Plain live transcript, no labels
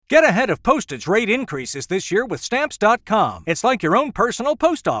Get ahead of postage rate increases this year with Stamps.com. It's like your own personal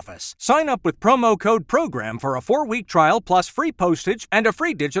post office. Sign up with promo code PROGRAM for a 4-week trial plus free postage and a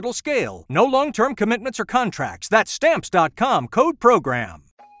free digital scale. No long-term commitments or contracts. That's Stamps.com, code PROGRAM.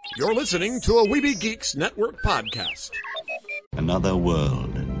 You're listening to a Weeby Geeks Network podcast. Another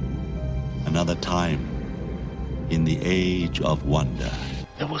world, another time, in the age of wonder.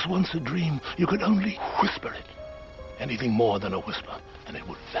 There was once a dream. You could only whisper it. Anything more than a whisper, and it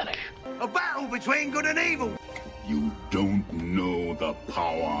would vanish. A battle between good and evil. You don't know the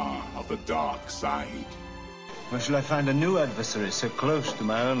power of the dark side. Where shall I find a new adversary so close to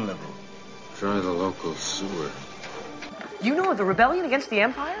my own level? Try the local sewer. You know of the rebellion against the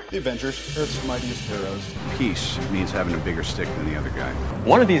Empire? The Avengers, Earth's mightiest heroes. Peace means having a bigger stick than the other guy.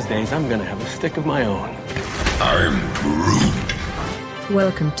 One of these days, I'm gonna have a stick of my own. I'm Groot.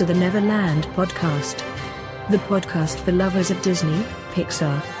 Welcome to the Neverland podcast. The podcast for lovers of Disney,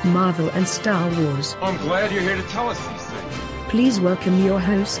 Pixar, Marvel, and Star Wars. I'm glad you're here to tell us these things. Please welcome your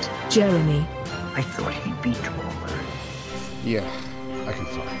host, Jeremy. I thought he'd be taller. Yeah, I can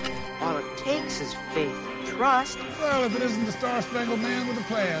fly. All it takes is faith and trust. Well, if it isn't the Star-Spangled Man with a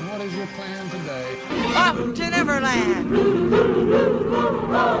plan, what is your plan today? Up to Neverland!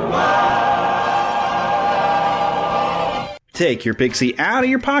 Take your pixie out of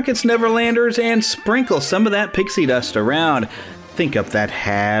your pockets, Neverlanders, and sprinkle some of that pixie dust around. Think up that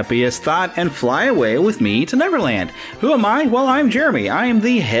happiest thought and fly away with me to Neverland. Who am I? Well, I'm Jeremy. I am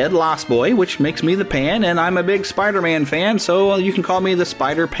the head Lost Boy, which makes me the Pan, and I'm a big Spider-Man fan, so you can call me the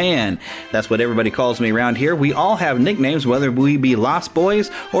Spider-Pan. That's what everybody calls me around here. We all have nicknames, whether we be Lost Boys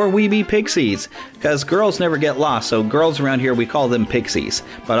or we be Pixies, because girls never get lost, so girls around here, we call them Pixies.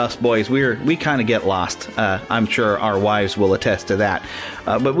 But us boys, we kind of get lost. I'm sure our wives will attest to that.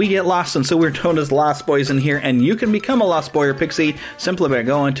 But we get lost, and so we're known as Lost Boys in here, and you can become a Lost Boy or Pixie simply by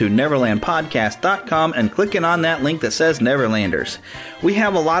going to neverlandpodcast.com and clicking on that link that says Neverlanders. We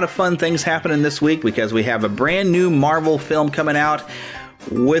have a lot of fun things happening this week because we have a brand new Marvel film coming out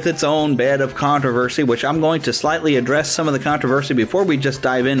with its own bed of controversy, which I'm going to slightly address some of the controversy before we just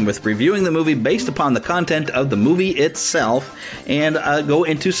dive in with reviewing the movie based upon the content of the movie itself, and go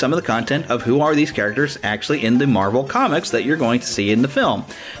into some of the content of who are these characters actually in the Marvel comics that you're going to see in the film.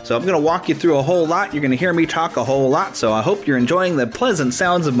 So I'm going to walk you through a whole lot. You're going to hear me talk a whole lot, so I hope you're enjoying the pleasant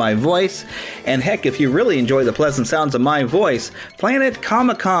sounds of my voice. And heck, if you really enjoy the pleasant sounds of my voice, Planet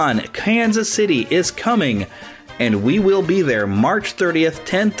Comic-Con Kansas City is coming. And we will be there March 30th,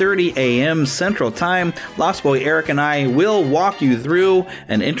 10:30 a.m. Central Time. Lost Boy Eric and I will walk you through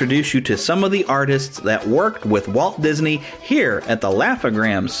and introduce you to some of the artists that worked with Walt Disney here at the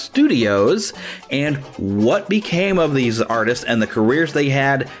Laugh-O-Gram Studios and what became of these artists and the careers they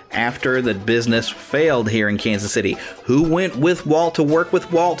had after the business failed here in Kansas City. Who went with Walt to work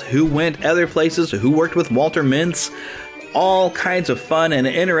with Walt? Who went other places? Who worked with Walter Mintz? All kinds of fun and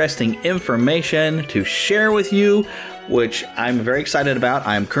interesting information to share with you, which I'm very excited about.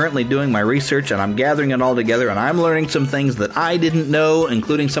 I'm currently doing my research and I'm gathering it all together, and I'm learning some things that I didn't know,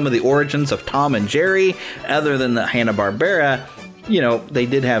 including some of the origins of Tom and Jerry. Other than the Hanna-Barbera, you know, they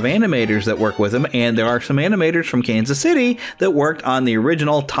did have animators that work with them, and there are some animators from Kansas City that worked on the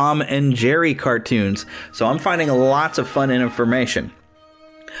original Tom and Jerry cartoons. So I'm finding lots of fun and information.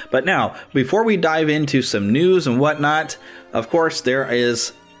 But now, before we dive into some news and whatnot, of course, there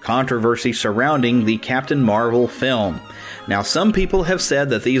is controversy surrounding the Captain Marvel film. Now, some people have said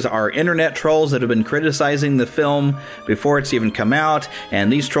that these are internet trolls that have been criticizing the film before it's even come out,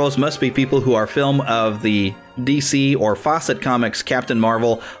 and these trolls must be people who are film of the DC or Fawcett Comics Captain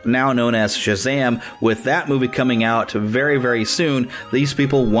Marvel, now known as Shazam. With that movie coming out very, very soon, these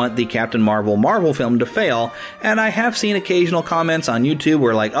people want the Captain Marvel film to fail. And I have seen occasional comments on YouTube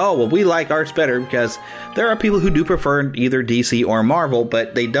where like, oh, well, we like ours better, because there are people who do prefer either DC or Marvel,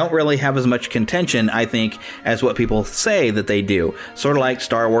 but they don't really have as much contention, I think, as what people say that they do. Sort of like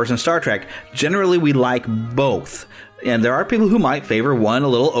Star Wars and Star Trek. Generally, we like both. And there are people who might favor one a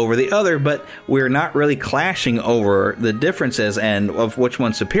little over the other, but we're not really clashing over the differences and of which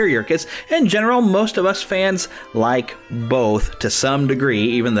one's superior, because in general, most of us fans like both to some degree,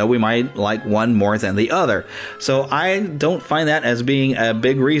 even though we might like one more than the other. So I don't find that as being a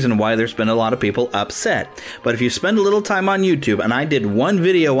big reason why there's been a lot of people upset. But if you spend a little time on YouTube, and I did one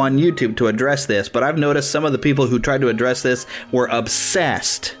video on YouTube to address this, but I've noticed some of the people who tried to address this were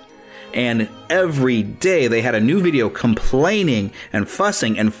obsessed. And every day they had a new video complaining and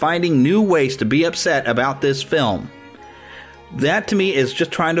fussing and finding new ways to be upset about this film. That to me is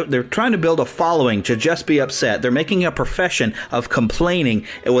just they're trying to build a following to just be upset. They're making a profession of complaining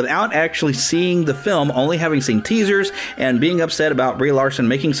without actually seeing the film, only having seen teasers and being upset about Brie Larson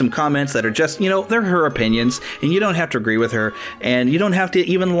making some comments that are just, they're her opinions, and you don't have to agree with her, and you don't have to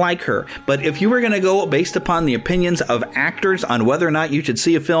even like her. But if you were going to go based upon the opinions of actors on whether or not you should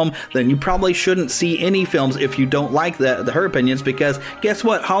see a film, then you probably shouldn't see any films if you don't like her opinions, because guess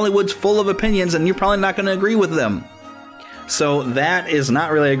what? Hollywood's full of opinions, and you're probably not going to agree with them. So that is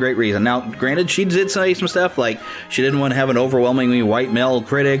not really a great reason. Now, granted, she did say some stuff like she didn't want to have an overwhelmingly white male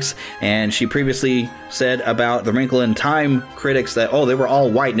critics, and she previously said about The Wrinkle in Time critics that, they were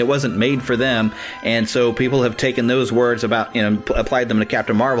all white and it wasn't made for them, and so people have taken those words about, applied them to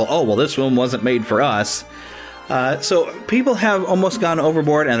Captain Marvel. This film wasn't made for us. So people have almost gone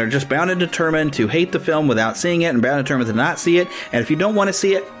overboard, and they're just bound and determined to hate the film without seeing it, and bound and determined to not see it, and if you don't want to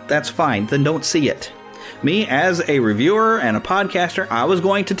see it, that's fine, then don't see it. Me, as a reviewer and a podcaster, I was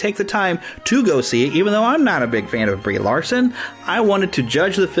going to take the time to go see it, even though I'm not a big fan of Brie Larson. I wanted to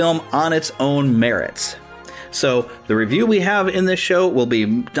judge the film on its own merits. So the review we have in this show will be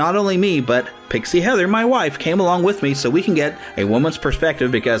not only me, but Pixie Heather, my wife, came along with me so we can get a woman's perspective,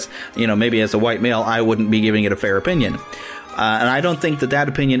 because, maybe as a white male, I wouldn't be giving it a fair opinion. And I don't think that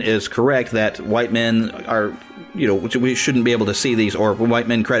opinion is correct, that white men are, we shouldn't be able to see these, or white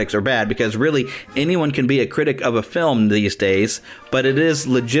men critics are bad, because really anyone can be a critic of a film these days, but it is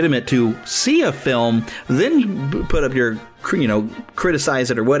legitimate to see a film, then put up your, criticize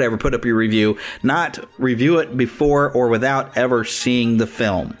it or whatever, put up your review, not review it before or without ever seeing the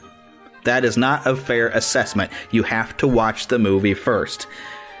film. That is not a fair assessment. You have to watch the movie first.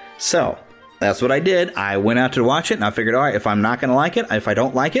 So that's what I did. I went out to watch it, and I figured, all right, if I'm not going to like it, if I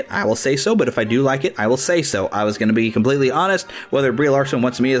don't like it, I will say so. But if I do like it, I will say so. I was going to be completely honest. Whether Brie Larson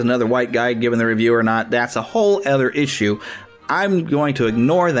wants me as another white guy giving the review or not, that's a whole other issue. I'm going to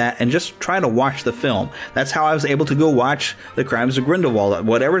ignore that and just try to watch the film. That's how I was able to go watch The Crimes of Grindelwald.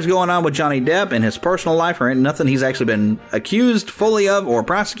 Whatever's going on with Johnny Depp in his personal life, or nothing he's actually been accused fully of or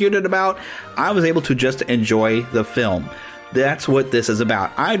prosecuted about, I was able to just enjoy the film. That's what this is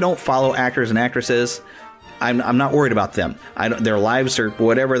about. I don't follow actors and actresses. I'm not worried about them. Their lives or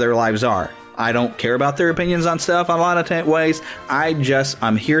whatever their lives are. I don't care about their opinions on stuff in a lot of ways.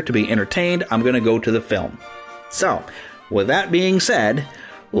 I'm here to be entertained. I'm going to go to the film. So, with that being said,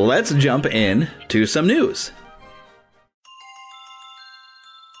 let's jump in to some news.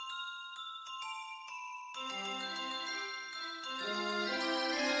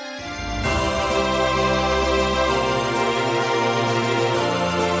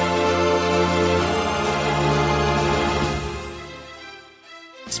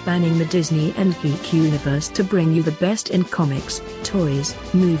 Spanning the Disney and geek universe to bring you the best in comics, toys,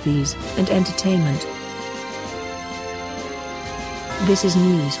 movies, and entertainment. This is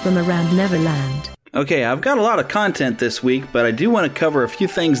news from around Neverland. Okay, I've got a lot of content this week, but I do want to cover a few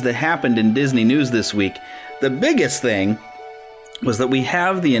things that happened in Disney news this week. The biggest thing was that we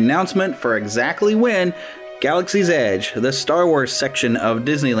have the announcement for exactly when Galaxy's Edge, the Star Wars section of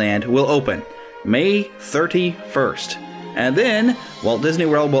Disneyland, will open. May 31st. And then Walt Disney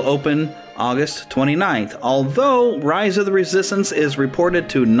World will open August 29th. Although Rise of the Resistance is reported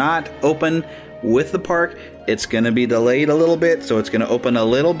to not open with the park, it's going to be delayed a little bit, so it's going to open a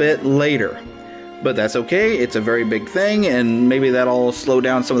little bit later. But that's okay. It's a very big thing, and maybe that'll slow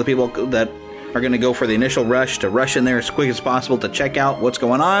down some of the people that are going to go for the initial rush to rush in there as quick as possible to check out what's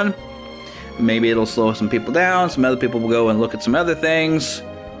going on. Maybe it'll slow some people down. Some other people will go and look at some other things.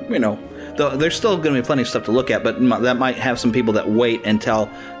 There's still going to be plenty of stuff to look at, but that might have some people that wait until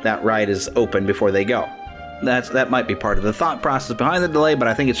that ride is open before they go. That might be part of the thought process behind the delay, but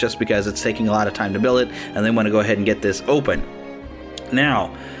I think it's just because it's taking a lot of time to build it, and they want to go ahead and get this open.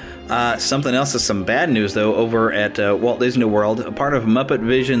 Now, something else is some bad news, though, over at Walt Disney World. A part of Muppet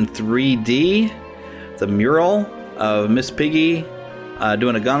Vision 3D, the mural of Miss Piggy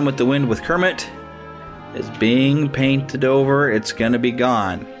doing a Gone with the Wind with Kermit, is being painted over. It's going to be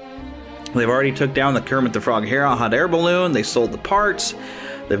gone. They've already took down the Kermit the Frog hot air balloon. They sold the parts.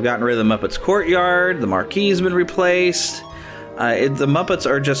 They've gotten rid of the Muppets Courtyard. The marquee's been replaced. The Muppets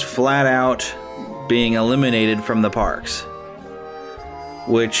are just flat out being eliminated from the parks,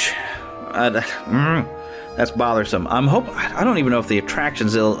 which that's bothersome. I don't even know if the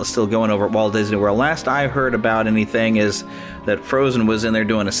attractions are still going over at Walt Disney World. Last I heard about anything is that Frozen was in there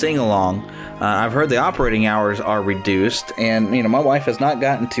doing a sing-along. I've heard the operating hours are reduced, and my wife has not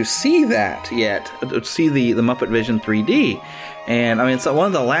gotten to see that yet, to see the Muppet Vision 3D. And it's one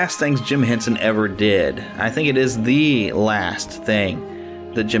of the last things Jim Henson ever did. I think it is the last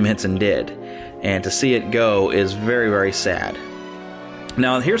thing that Jim Henson did. And to see it go is very, very sad.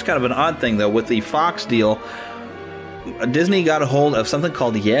 Now, here's kind of an odd thing, though. With the Fox deal, Disney got a hold of something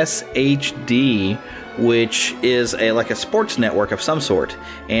called Yes HD, which is like a sports network of some sort.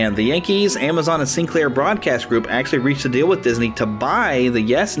 And the Yankees, Amazon, and Sinclair Broadcast Group actually reached a deal with Disney to buy the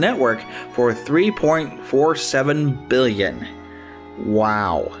Yes Network for $3.47 billion.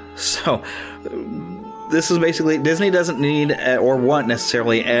 Wow. So this is basically, Disney doesn't need or want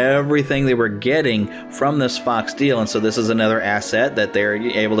necessarily everything they were getting from this Fox deal, and so this is another asset that they're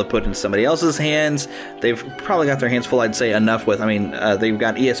able to put in somebody else's hands. They've probably got their hands full, I'd say, enough with. I mean, they've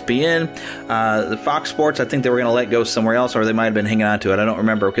got ESPN, the Fox Sports. I think they were going to let go somewhere else, or they might have been hanging on to it. I don't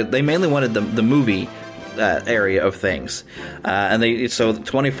remember, because they mainly wanted the movie area of things, so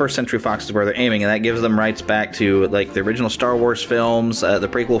 21st Century Fox is where they're aiming, and that gives them rights back to like the original Star Wars films, the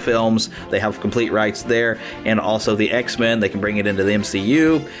prequel films. They have complete rights there, and also the X-Men. They can bring it into the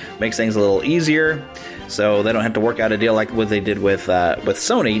MCU, makes things a little easier, so they don't have to work out a deal like what they did with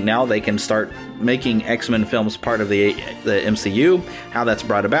Sony. Now they can start making X-Men films part of the MCU. How that's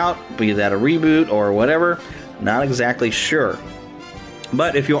brought about, be that a reboot or whatever, not exactly sure.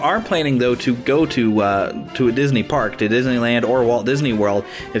 But if you are planning, though, to go to a Disney park, to Disneyland or Walt Disney World,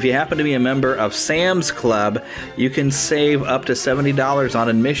 if you happen to be a member of Sam's Club, you can save up to $70 on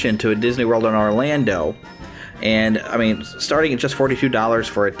admission to a Disney World in Orlando. And, I mean, starting at just $42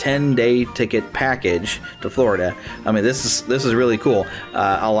 for a 10-day ticket package to Florida. I mean, this is really cool.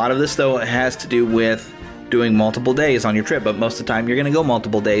 A lot of this, though, has to do with doing multiple days on your trip, but most of the time you're going to go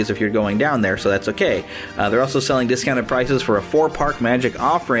multiple days if you're going down there, so that's okay. They're also selling discounted prices for a 4-park magic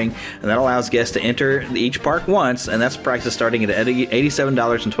offering, and that allows guests to enter each park once, and that's prices starting at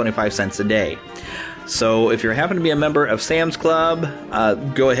 $87.25 a day. So if you happen to be a member of Sam's Club,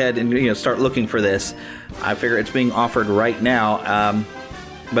 go ahead and start looking for this. I figure it's being offered right now.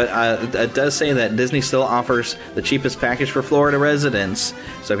 But it does say that Disney still offers the cheapest package for Florida residents.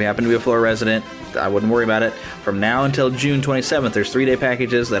 So if you happen to be a Florida resident, I wouldn't worry about it. From now until June 27th, there's 3-day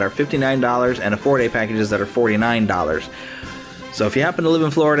packages that are $59 and 4-day packages that are $49. So if you happen to live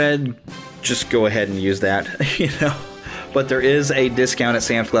in Florida, just go ahead and use that, But there is a discount at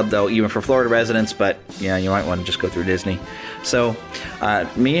Sam's Club, though, even for Florida residents. But, yeah, you might want to just go through Disney. So, I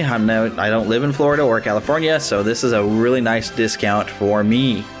don't live in Florida or California, so this is a really nice discount for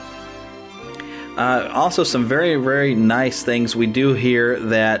me. Also, some very, very nice things we do here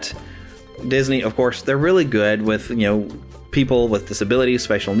that Disney, of course, they're really good with, people with disabilities,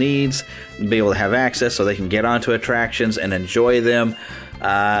 special needs, be able to have access so they can get onto attractions and enjoy them.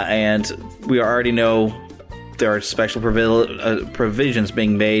 And we already know there are special provisions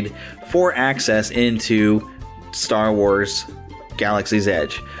being made for access into Star Wars Galaxy's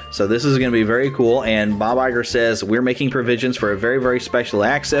Edge. So this is going to be very cool, and Bob Iger says we're making provisions for a very, very special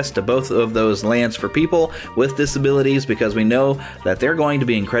access to both of those lands for people with disabilities, because we know that they're going to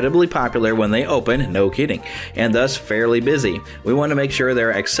be incredibly popular when they open, no kidding, and thus fairly busy. We want to make sure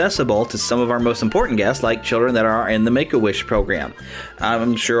they're accessible to some of our most important guests, like children that are in the Make-A-Wish program.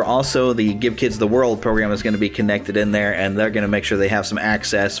 I'm sure also the Give Kids the World program is going to be connected in there, and they're going to make sure they have some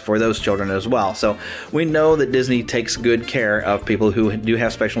access for those children as well. So we know that Disney takes good care of people who do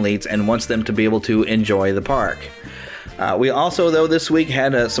have special needs and wants them to be able to enjoy the park. We also, though, this week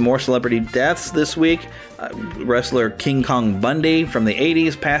had some more celebrity deaths this week. Wrestler King Kong Bundy from the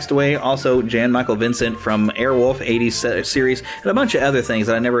 80s passed away. Also, Jan Michael Vincent from Airwolf 80s series, and a bunch of other things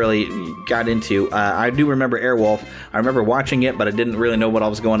that I never really got into. I do remember Airwolf. I remember watching it, but I didn't really know what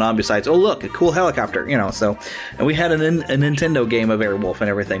all was going on besides, oh, look, a cool helicopter, So, and we had a Nintendo game of Airwolf and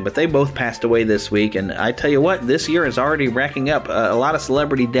everything, but they both passed away this week, and I tell you what, this year is already racking up a lot of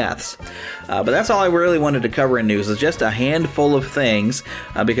celebrity deaths. But that's all I really wanted to cover in news, is just a handful of things,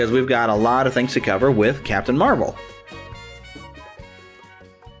 because we've got a lot of things to cover with Captain Marvel.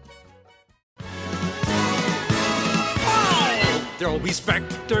 There'll be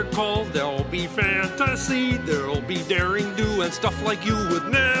spectacle, there'll be fantasy, there'll be daring do and stuff like you would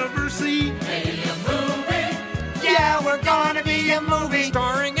never see. Hey, a movie! Yeah, we're gonna be a movie!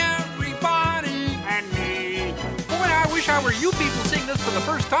 Starring everybody and me. Boy, I wish I were you people seeing this for the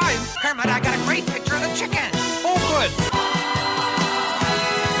first time. Kermit, I got a great picture of the chicken! Oh, good!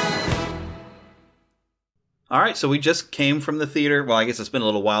 All right, so we just came from the theater. Well, I guess it's been a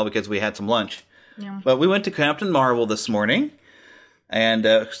little while because we had some lunch. Yeah. But we went to Captain Marvel this morning, and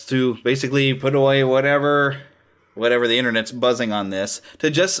to basically put away whatever the internet's buzzing on this, to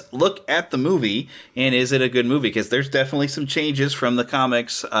just look at the movie, and is it a good movie? Because there's definitely some changes from the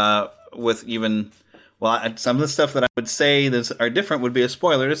comics with even, some of the stuff that I would say that are different would be a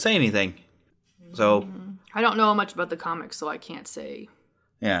spoiler to say anything. So I don't know much about the comics, so I can't say.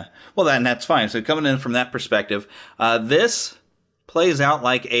 Yeah. Well, that's fine. So coming in from that perspective, this plays out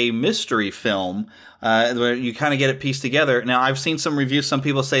like a mystery film where you kind of get it pieced together. Now, I've seen some reviews. Some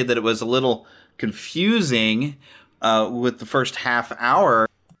people say that it was a little confusing with the first half hour.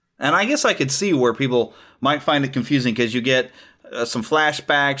 And I guess I could see where people might find it confusing because you get some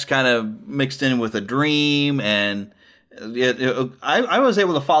flashbacks kind of mixed in with a dream, and I was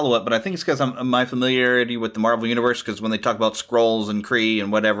able to follow it, but I think it's because of my familiarity with the Marvel Universe, because when they talk about Skrulls and Kree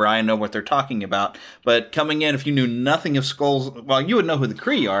and whatever, I know what they're talking about. But coming in, if you knew nothing of Skrulls, well, you would know who the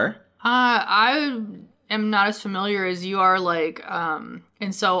Kree are. I am not as familiar as you are,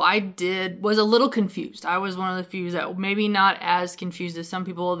 and so I was a little confused. I was one of the few that maybe not as confused as some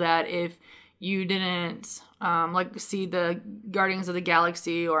people, that if you didn't see the Guardians of the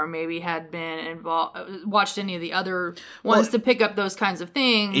Galaxy, or maybe had been watched any of the other ones to pick up those kinds of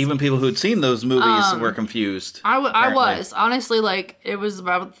things. Even people who had seen those movies were confused. I was. Honestly, it was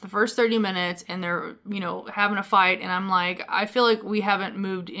about the first 30 minutes, and they're, having a fight, and I'm like, I feel like we haven't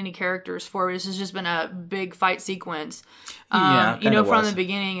moved any characters forward. This has just been a big fight sequence, from the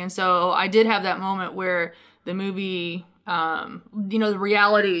beginning. And so I did have that moment where the movie, the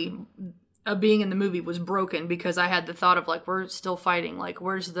reality of being in the movie was broken, because I had the thought of we're still fighting.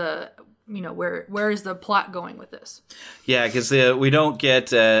 Where's the, where is the plot going with this? Yeah, because we don't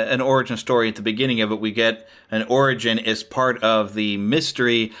get an origin story at the beginning of it. We get an origin as part of the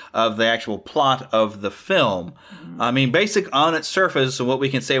mystery of the actual plot of the film. Mm-hmm. I mean, basic on its surface, and what we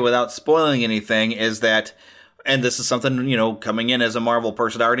can say without spoiling anything is that, and this is something, coming in as a Marvel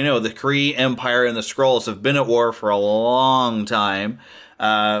person, I already know the Kree Empire and the Skrulls have been at war for a long time.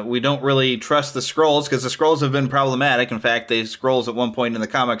 We don't really trust the Skrulls because the Skrulls have been problematic. In fact, the Skrulls at one point in the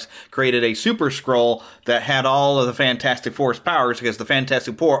comics created a Super Skrull that had all of the Fantastic Four's powers, because the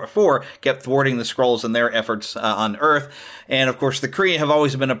Fantastic Four kept thwarting the Skrulls in their efforts on Earth. And of course, the Kree have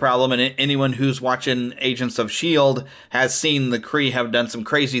always been a problem, and anyone who's watching Agents of S.H.I.E.L.D. has seen the Kree have done some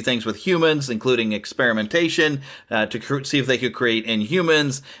crazy things with humans, including experimentation to see if they could create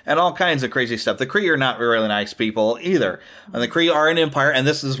Inhumans and all kinds of crazy stuff. The Kree are not really nice people either. And the Kree are an empire, and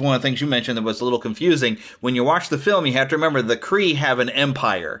this is one of the things you mentioned that was a little confusing. When you watch the film, you have to remember the Kree have an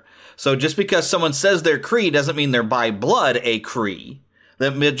empire. So just because someone says they're Kree doesn't mean they're by blood a Kree.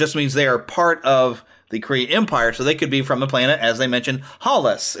 That just means they are part of the Kree Empire, so they could be from the planet, as they mentioned,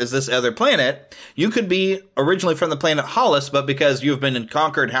 Hollis is this other planet. You could be originally from the planet Hollis, but because you've been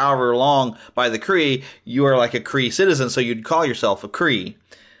conquered however long by the Kree, you are like a Kree citizen, so you'd call yourself a Kree.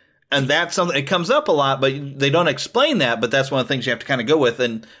 And that's something, it comes up a lot, but they don't explain that, but that's one of the things you have to kind of go with.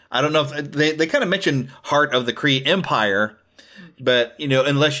 And I don't know if they kind of mention heart of the Kree Empire, but,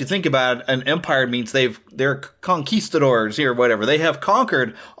 unless you think about it, an empire means they're conquistadors here, whatever. They have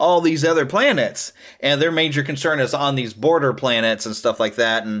conquered all these other planets, and their major concern is on these border planets and stuff like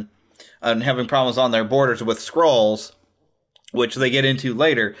that, and having problems on their borders with Skrulls, which they get into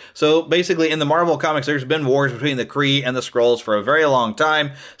later. So basically, in the Marvel comics, there's been wars between the Kree and the Skrulls for a very long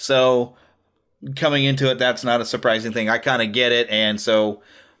time. So coming into it, that's not a surprising thing. I kind of get it, and so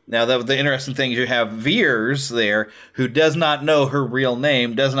now, the interesting thing is you have Veers there, who does not know her real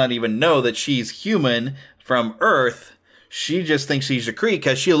name, does not even know that she's human from Earth. She just thinks she's a Kree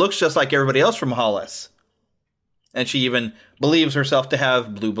because she looks just like everybody else from Hollis. And she even believes herself to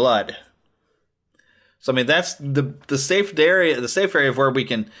have blue blood. So, I mean, that's the safe area of where we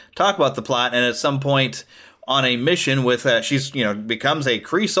can talk about the plot. And at some point on a mission with, she's, becomes a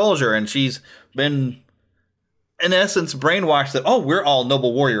Kree soldier, and she's been, in essence, brainwashed that, we're all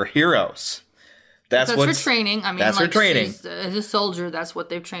noble warrior heroes. That's her training. I mean, that's her training. As a soldier, that's what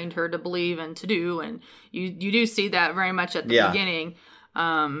they've trained her to believe and to do. And you do see that very much at the beginning.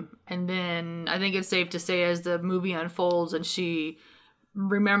 And then I think it's safe to say as the movie unfolds and she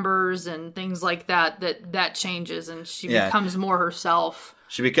remembers and things like that changes and she becomes more herself.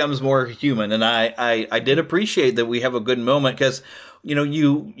 She becomes more human. And I did appreciate that we have a good moment because,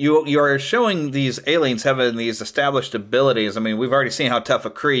 you are showing these aliens having these established abilities. I mean, we've already seen how tough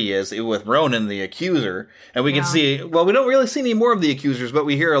a Kree is with Ronan the Accuser. And we can see, we don't really see any more of the Accusers, but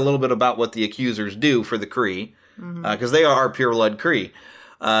we hear a little bit about what the Accusers do for the Kree. Because they are pure blood Kree.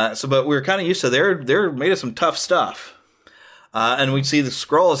 But we're kind of used to they're made of some tough stuff. And we see the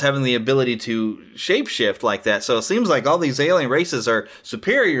Skrulls having the ability to shapeshift like that. So it seems like all these alien races are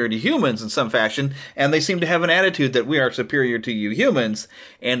superior to humans in some fashion, and they seem to have an attitude that we are superior to you humans.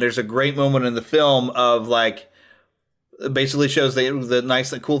 And there's a great moment in the film of basically shows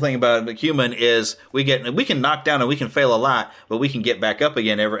the cool thing about a human is we can knock down and we can fail a lot, but we can get back up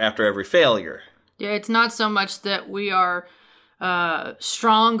again after every failure. Yeah, it's not so much that we are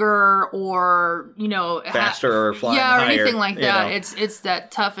stronger or faster or flying higher, or higher, anything like that. It's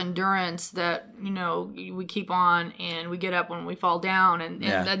that tough endurance that we keep on and we get up when we fall down, and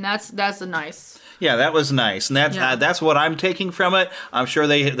that's a nice. Yeah, that was nice, and that's what I'm taking from it. I'm sure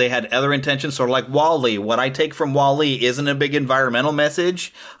they had other intentions, sort of like WALL-E. What I take from WALL-E isn't a big environmental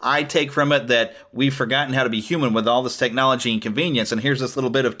message. I take from it that we've forgotten how to be human with all this technology and convenience, and here's this little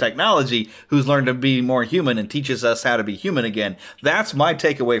bit of technology who's learned to be more human and teaches us how to be human again. That's my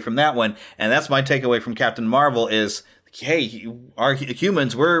takeaway from that one, and that's my takeaway from Captain Marvel is, hey, our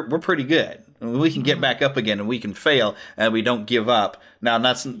humans, we're pretty good. We can get back up again, and we can fail, and we don't give up. Now,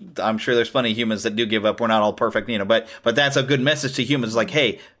 I'm sure there's plenty of humans that do give up. We're not all perfect, but that's a good message to humans. Like,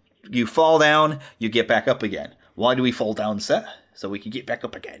 hey, you fall down, you get back up again. Why do we fall down, sir? So we can get back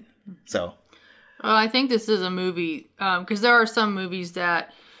up again. So, well, I think this is a movie because there are some movies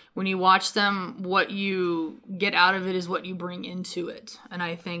that when you watch them, what you get out of it is what you bring into it, and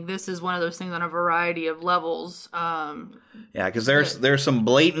I think this is one of those things on a variety of levels. Because there's some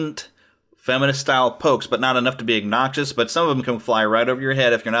blatant feminist-style pokes, but not enough to be obnoxious. But some of them can fly right over your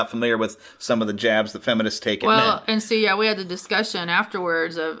head if you're not familiar with some of the jabs that feminists take at men. Well, and see, we had the discussion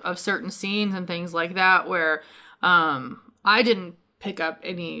afterwards of certain scenes and things like that where I didn't pick up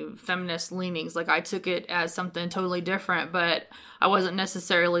any feminist leanings. Like, I took it as something totally different, but I wasn't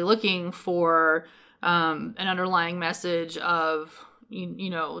necessarily looking for an underlying message of,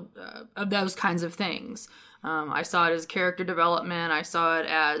 of those kinds of things. I saw it as character development. I saw it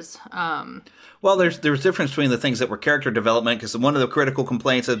as... Well, there's difference between the things that were character development, because one of the critical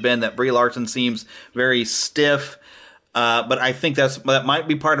complaints has been that Brie Larson seems very stiff. But I think that might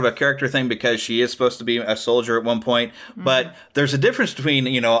be part of a character thing because she is supposed to be a soldier at one point. Mm-hmm. But there's a difference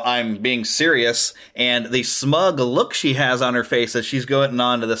between, I'm being serious and the smug look she has on her face as she's going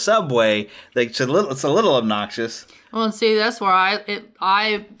onto the subway. It's a little obnoxious. Well, and see, that's where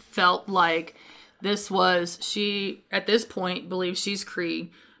I felt like this was, she, at this point, believes she's Kree,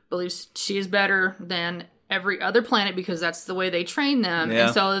 believes she is better than every other planet because that's the way they train them. Yeah.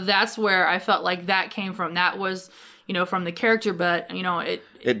 And so that's where I felt like that came from. That was, from the character, but,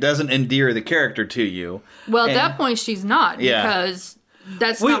 it doesn't endear the character to you. Well, at that point, she's not, because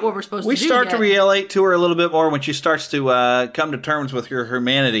that's not what we're supposed to do. We start to relate to her a little bit more when she starts to come to terms with her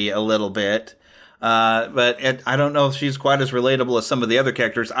humanity a little bit. But I don't know if she's quite as relatable as some of the other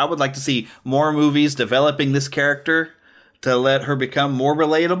characters. I would like to see more movies developing this character to let her become more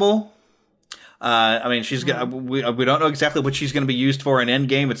relatable. She's we don't know exactly what she's going to be used for in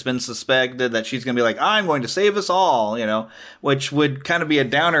Endgame. It's been suspected that she's going to be like, I'm going to save us all, which would kind of be a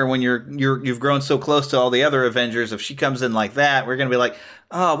downer when you've grown so close to all the other Avengers. If she comes in like that, we're going to be like,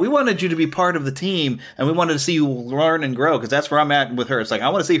 oh, we wanted you to be part of the team, and we wanted to see you learn and grow, because that's where I'm at with her. It's like, I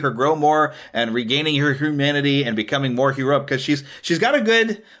want to see her grow more and regaining her humanity and becoming more heroic, because she's got a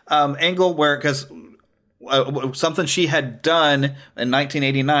good angle where, because something she had done in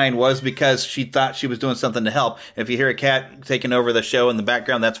 1989 was because she thought she was doing something to help. If you hear a cat taking over the show in the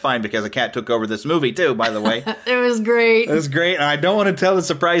background, that's fine, because a cat took over this movie too, by the way. It was great. It was great. And I don't want to tell the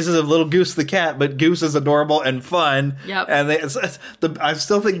surprises of little Goose the cat, but Goose is adorable and fun. Yep. And I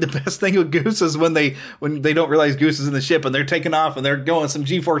still think the best thing with Goose is when they don't realize Goose is in the ship and they're taking off and they're going some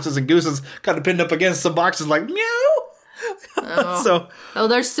G-forces and Goose is kind of pinned up against some boxes like, meow.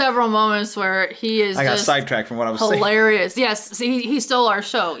 There's several moments where he is. I got sidetracked from what I was saying. Hilarious. Yes, he stole our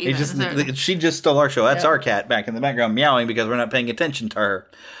show. She just stole our show. That's our cat back in the background meowing because we're not paying attention to her.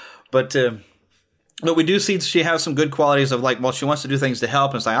 But we do see she has some good qualities of she wants to do things to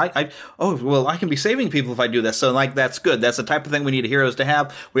help. And it's like, I can be saving people if I do this. So that's good. That's the type of thing we need heroes to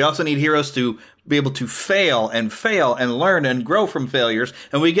have. We also need heroes to be able to fail and learn and grow from failures.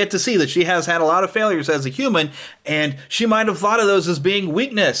 And we get to see that she has had a lot of failures as a human, and she might have thought of those as being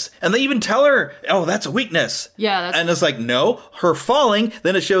weakness. And they even tell her, oh, that's a weakness. Yeah. And it's like, no, her falling,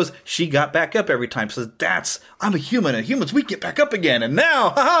 then it shows she got back up every time. So I'm a human, and humans, we get back up again. And now,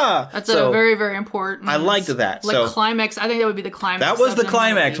 haha. That's a very, very important. I liked that. Climax. I think that would be the climax. That was the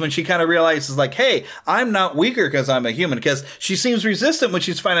climax when she kind of realizes, hey, I'm not weaker because I'm a human. Because she seems resistant when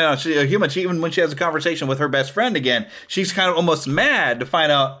she's finding out she's a human. Even when she has a conversation with her best friend again, she's kind of almost mad to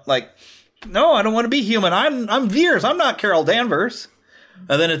find out, no, I don't want to be human. I'm Veers. I'm not Carol Danvers.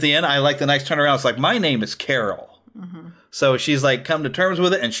 And then at the end, I like the nice turnaround. It's like, my name is Carol. Mm-hmm. So she's come to terms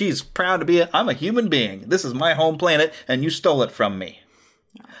with it, and she's proud to be I'm a human being. This is my home planet, and you stole it from me.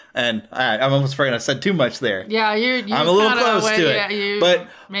 And I'm almost afraid I said too much there. Yeah, you're I'm a little close to it. But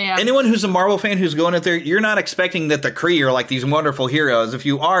anyone who's a Marvel fan who's going out there, you're not expecting that the Kree are these wonderful heroes. If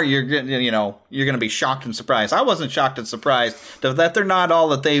you are, you're going to be shocked and surprised. I wasn't shocked and surprised that they're not all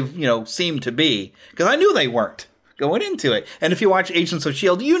that they've seemed to be, because I knew they weren't. going into it. And if you watch Agents of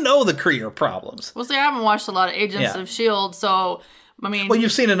S.H.I.E.L.D., you know the Kree are problems. Well, see, I haven't watched a lot of Agents of S.H.I.E.L.D., so... I mean, well,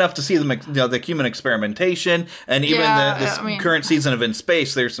 you've seen enough to see the human experimentation, and even this current season of In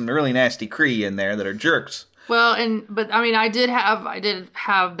Space. There's some really nasty Kree in there that are jerks. Well, but I mean, I did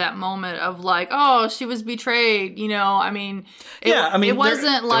have that moment of like, oh, she was betrayed. You know, I mean, it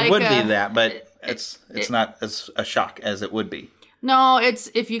wasn't like there would be that, but it's not as a shock as it would be. No, it's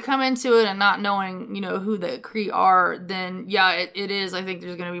if you come into it and not knowing, you know, who the Kree are, then it is. I think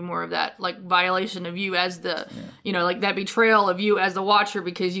there's going to be more of that like violation of you as the, you know, like that betrayal of you as the watcher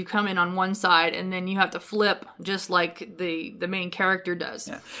because you come in on one side and then you have to flip just like the main character does.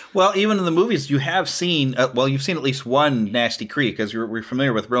 Yeah. Well, even in the movies, you have seen you've seen at least one nasty Kree because we're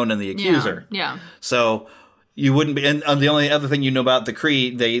familiar with Ronan the Accuser. Yeah. So. You wouldn't be, and the only other thing you know about the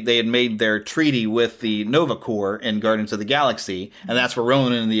Kree, they had made their treaty with the Nova Corps in Guardians of the Galaxy, and that's where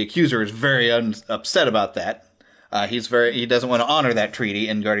Ronan the Accuser is very upset about that. He doesn't want to honor that treaty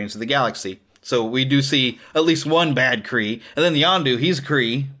in Guardians of the Galaxy. So we do see at least one bad Kree, and then Yondu, he's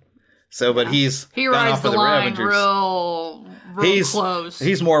Kree. So, but he rides the line real close.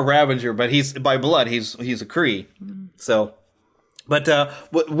 He's more Ravager, but he's by blood. He's a Kree. Mm-hmm. So. But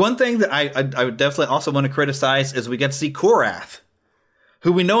one thing that I would definitely also want to criticize is we get to see Korath,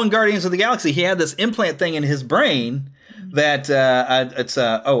 who we know in Guardians of the Galaxy, he had this implant thing in his brain that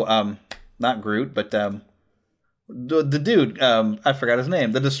not Groot, but the dude, I forgot his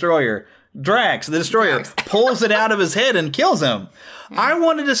name, the Destroyer, Drax, the Destroyer, pulls it out of his head and kills him. Yeah. I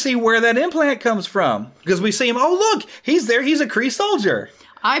wanted to see where that implant comes from because we see him. Oh, look, he's there. He's a Kree soldier.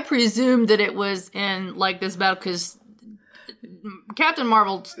 I presumed that it was in like this battle because Captain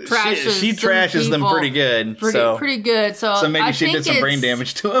Marvel trashes. She trashes them pretty good. Pretty good. So maybe she did some brain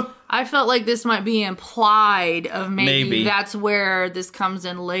damage to him. I felt like this might be implied of maybe that's where this comes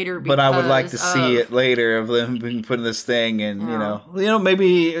in later. But I would like to see it later of them putting this thing and you know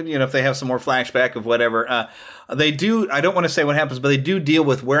maybe if they have some more flashback of whatever. They do. I don't want to say what happens, but they do deal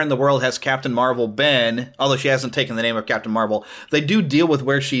with where in the world has Captain Marvel been. Although she hasn't taken the name of Captain Marvel, they do deal with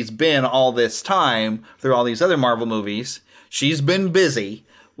where she's been all this time through all these other Marvel movies. She's been busy,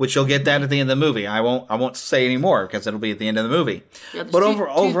 which you'll get that at the end of the movie. I won't say any more because it'll be at the end of the movie. Yeah, but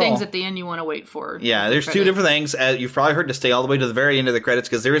overall, two things at the end you want to wait for. Yeah, there's two different things. You've probably heard to stay all the way to the very end of the credits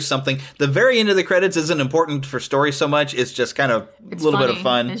because there is something. The very end of the credits isn't important for story so much. It's just kind of a little bit of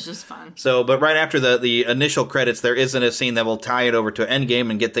fun. It's just fun. So, but right after the initial credits, there isn't a scene that will tie it over to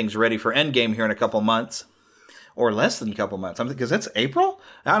Endgame and get things ready for Endgame here in a couple months. Or less than a couple months. Because it's April?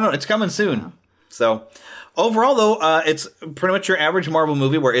 I don't know. It's coming soon. Yeah. So... Overall, though, it's pretty much your average Marvel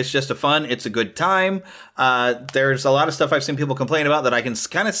movie where it's just it's a good time. There's a lot of stuff I've seen people complain about that I can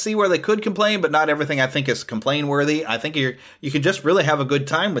kind of see where they could complain, but not everything I think is complain-worthy. I think you could just really have a good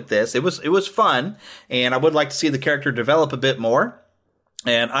time with this. It was fun, and I would like to see the character develop a bit more.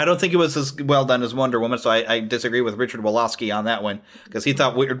 And I don't think it was as well done as Wonder Woman, so I disagree with Richard Wolosky on that one because he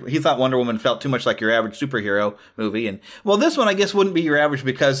thought Wonder Woman felt too much like your average superhero movie. And well, this one I guess wouldn't be your average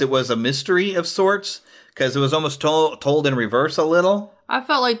because it was a mystery of sorts. Because it was almost told in reverse a little. I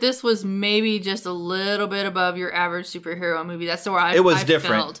felt like this was maybe just a little bit above your average superhero movie. That's where I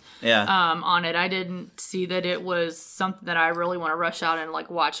different. Felt on it. I didn't see that it was something that I really want to rush out and like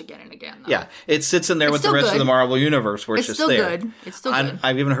watch again and again. Though. Yeah, it sits in there with the rest of the Marvel universe where it's just still there. Good. It's still good.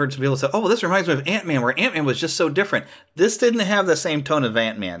 I've even heard some people say, "Oh, well, this reminds me of Ant-Man, where Ant-Man was just so different." This didn't have the same tone of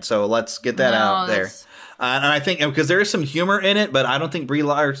Ant-Man, so let's get that out there. And I think because there is some humor in it, but I don't think Brie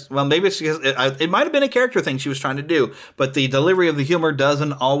Larson. Well, maybe it's because it might have been a character thing she was trying to do, but the delivery of the humor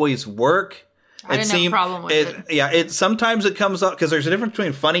doesn't always work. I didn't have a problem with it. Yeah, sometimes it comes up because there's a difference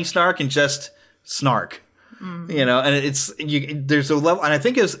between funny snark and just snark. Mm-hmm. And there's a level, and I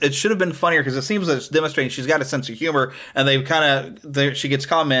think it should have been funnier because it seems that it's demonstrating she's got a sense of humor, and she gets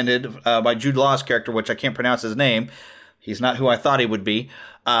commented by Jude Law's character, which I can't pronounce his name. He's not who I thought he would be.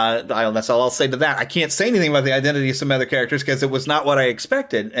 That's all I'll say to that. I can't say anything about the identity of some other characters because it was not what I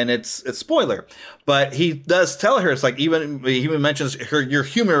expected, and it's a spoiler. But he does tell her, it's like he even mentions your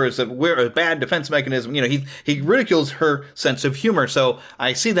humor is a bad defense mechanism. He ridicules her sense of humor. So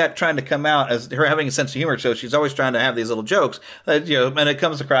I see that trying to come out as her having a sense of humor. So she's always trying to have these little jokes, and it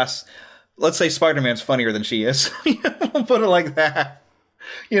comes across. Let's say Spider-Man's funnier than she is. We'll put it like that.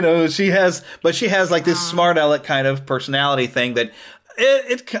 She has like this smart aleck kind of personality thing that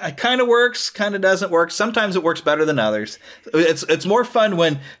it kind of works, kind of doesn't work. Sometimes it works better than others. It's more fun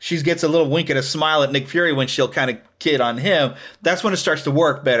when she gets a little wink and a smile at Nick Fury when she'll kind of kid on him. That's when it starts to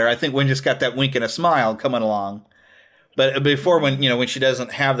work better. I think when you just got that wink and a smile coming along. But before when she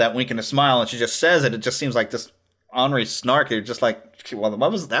doesn't have that wink and a smile and she just says it, it just seems like this ornery snark. You're just like, well,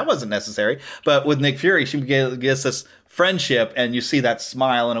 that wasn't necessary. But with Nick Fury, she gets this friendship, and you see that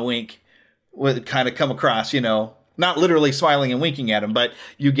smile and a wink would kind of come across, not literally smiling and winking at him, but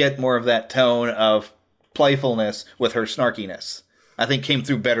you get more of that tone of playfulness with her snarkiness. I think came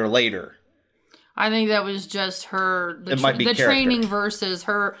through better later. I think that was just her, the training versus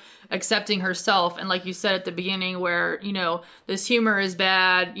her accepting herself. And like you said at the beginning where, this humor is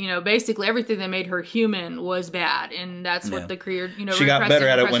bad, basically everything that made her human was bad. And that's what the career, she got better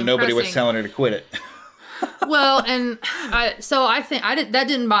at it when nobody was telling her to quit it. Well, and I think that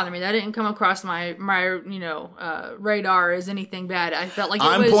didn't bother me. That didn't come across my radar as anything bad. I felt like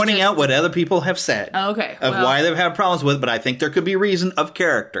I'm pointing out what other people have said. Okay, of why they've had problems with it, but I think there could be reason of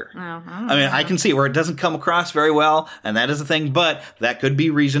character. I can see where it doesn't come across very well, and that is the thing. But that could be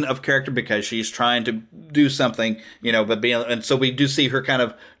reason of character because she's trying to do something, and so we do see her kind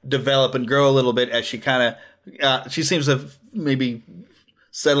of develop and grow a little bit as she kind of she seems to maybe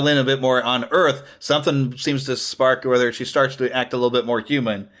settle in a bit more on Earth. Something seems to spark whether she starts to act a little bit more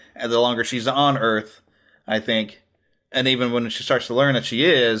human the longer she's on Earth, I think. And even when she starts to learn that she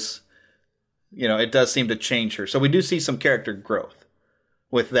is, it does seem to change her. So we do see some character growth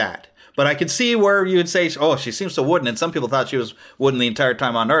with that. But I could see where you would say, oh, she seems so wooden. And some people thought she was wooden the entire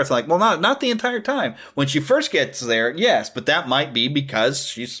time on Earth. Like, well, not the entire time. When she first gets there, yes. But that might be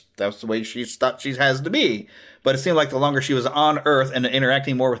because that's the way she thought she has to be. But it seemed like the longer she was on Earth and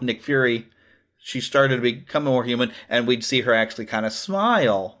interacting more with Nick Fury, she started to become more human, and we'd see her actually kind of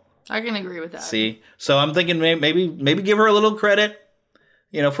smile. I can agree with that. See? So I'm thinking maybe give her a little credit,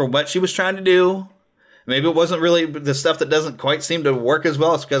 for what she was trying to do. Maybe it wasn't really the stuff that doesn't quite seem to work as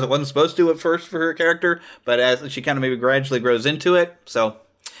well. It's because it wasn't supposed to at first for her character, but as she kind of maybe gradually grows into it. So...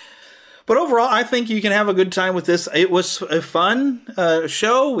 But overall, I think you can have a good time with this. It was a fun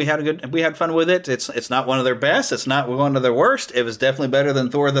show. We had fun with it. It's not one of their best. It's not one of their worst. It was definitely better than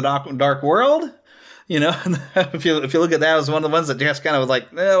Thor: The Dark World. If you look at that, it was one of the ones that just kind of was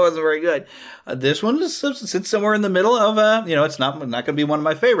like, it wasn't very good. This one sits somewhere in the middle of it's not going to be one of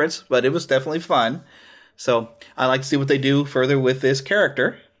my favorites, but it was definitely fun. So I like to see what they do further with this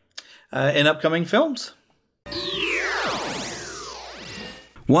character in upcoming films.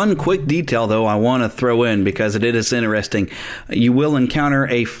 One quick detail, though, I want to throw in because it is interesting. You will encounter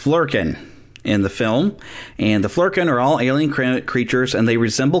a Flurkin in the film, and the Flurkin are all alien creatures, and they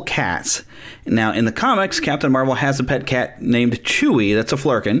resemble cats. Now, in the comics, Captain Marvel has a pet cat named Chewie that's a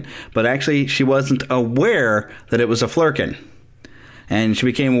Flurkin, but actually she wasn't aware that it was a Flurkin. And she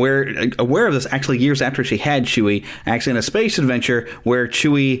became aware of this actually years after she had Chewie, actually in a space adventure where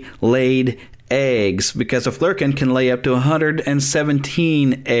Chewie laid eggs, because a Flurkin can lay up to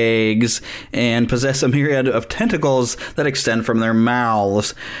 117 eggs and possess a myriad of tentacles that extend from their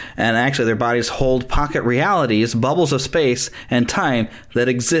mouths. And actually their bodies hold pocket realities, bubbles of space and time that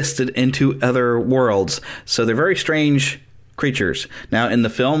existed into other worlds. So they're very strange creatures. Now in the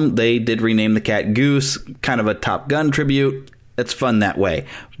film, they did rename the cat Goose, kind of a Top Gun tribute. It's fun that way.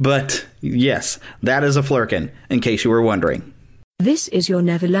 But yes, that is a Flurkin, in case you were wondering. This is your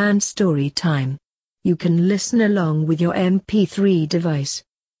Neverland story time. You can listen along with your MP3 device.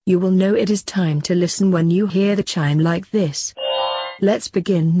 You will know it is time to listen when you hear the chime like this. Let's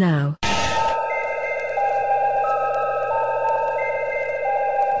begin now.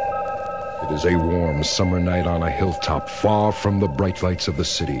 It is a warm summer night on a hilltop far from the bright lights of the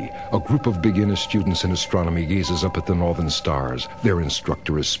city. A group of beginner students in astronomy gazes up at the northern stars. Their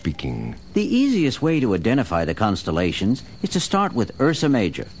instructor is speaking. The easiest way to identify the constellations is to start with Ursa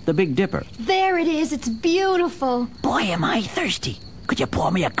Major, the Big Dipper. There it is. It's beautiful. Boy, am I thirsty. Could you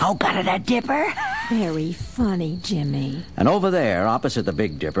pour me a Coke out of that dipper? Very funny, Jimmy. And over there, opposite the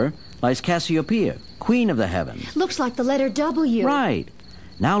Big Dipper, lies Cassiopeia, Queen of the Heavens. Looks like the letter W. Right.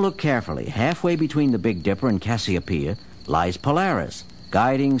 Now look carefully. Halfway between the Big Dipper and Cassiopeia lies Polaris,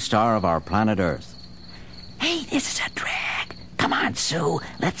 guiding star of our planet Earth. Hey, this is a drag. Come on, Sue.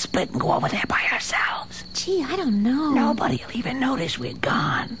 Let's split and go over there by ourselves. Gee, I don't know. Nobody'll even notice we're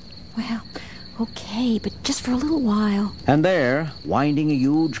gone. Well, okay, but just for a little while. And there, winding a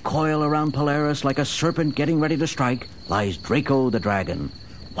huge coil around Polaris like a serpent getting ready to strike, lies Draco the Dragon.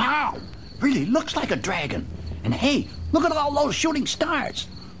 Wow! Really looks like a dragon. And hey, look at all those shooting stars.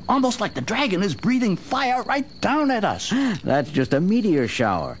 Almost like the dragon is breathing fire right down at us. That's just a meteor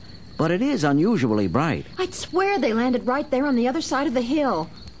shower. But it is unusually bright. I'd swear they landed right there on the other side of the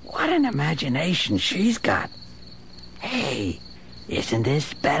hill. What an imagination she's got. Hey, isn't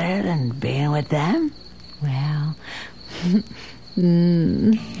this better than being with them? Well,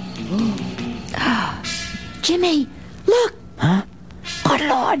 Jimmy, look. Huh? Good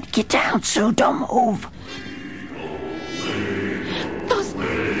Lord, get down, Sue. Don't move.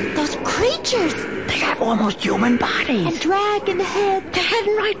 creatures. They have almost human bodies. And dragon heads. They're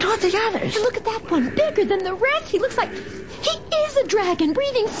heading right toward the others. And look at that one, bigger than the rest. He looks like he is a dragon,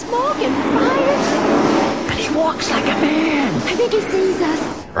 breathing smoke and fire. And he walks like a man. I think he sees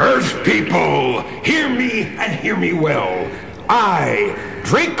us. Earth people, hear me and hear me well. I,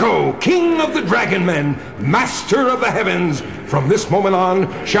 Draco, King of the Dragon Men, Master of the Heavens, from this moment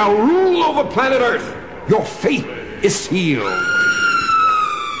on shall rule over planet Earth. Your fate is sealed.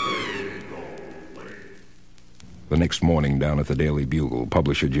 The next morning, down at the Daily Bugle,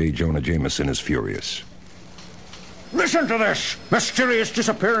 publisher J. Jonah Jameson is furious. Listen to this. Mysterious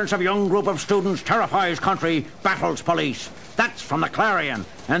disappearance of young group of students terrifies country, baffles police. That's from the Clarion.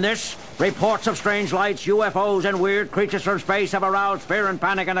 And this, reports of strange lights, UFOs, and weird creatures from space have aroused fear and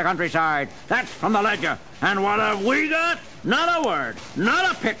panic in the countryside. That's from the Ledger. And what have we got? Not a word,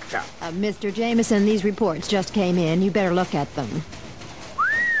 not a picture. Mr. Jameson, these reports just came in. You better look at them.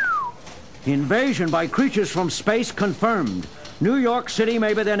 Invasion by creatures from space confirmed. New York City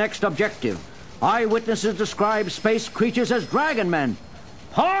may be their next objective. Eyewitnesses describe space creatures as dragon men.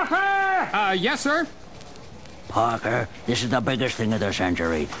 Parker! Yes, sir? Parker, this is the biggest thing of the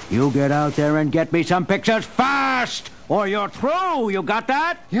century. You get out there and get me some pictures fast, or you're through. You got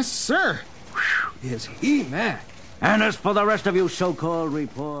that? Yes, sir. Whew, is he mad? And as for the rest of you so-called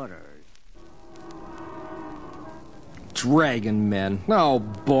reporters... Dragon men. Oh,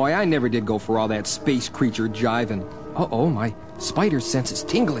 boy, I never did go for all that space creature jiving. Uh-oh, my spider sense is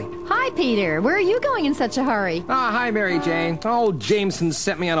tingling. Hi, Peter. Where are you going in such a hurry? Hi, Mary Jane. Old Jameson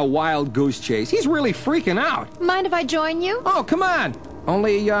sent me on a wild goose chase. He's really freaking out. Mind if I join you? Oh, come on.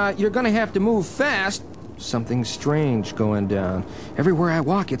 Only, you're gonna have to move fast. Something strange going down. Everywhere I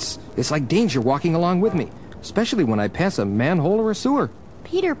walk, it's like danger walking along with me. Especially when I pass a manhole or a sewer.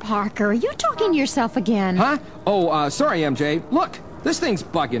 Peter Parker, are you talking to yourself again? Huh? Oh, sorry, MJ. Look, this thing's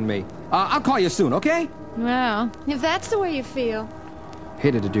bugging me. I'll call you soon, okay? Well, if that's the way you feel.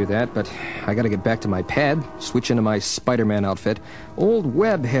 Hated to do that, but I gotta get back to my pad, switch into my Spider-Man outfit. Old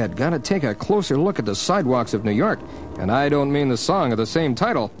Webhead, gotta take a closer look at the sidewalks of New York. And I don't mean the song of the same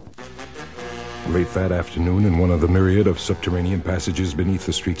title. Late that afternoon, in one of the myriad of subterranean passages beneath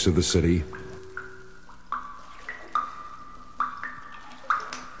the streets of the city...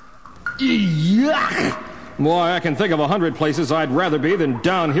 Yuck! Boy, I can think of 100 places I'd rather be than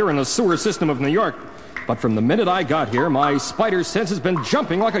down here in the sewer system of New York. But from the minute I got here, my spider sense has been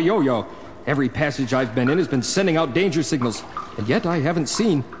jumping like a yo-yo. Every passage I've been in has been sending out danger signals. And yet I haven't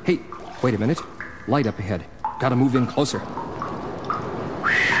seen... Hey, wait a minute. Light up ahead. Gotta move in closer.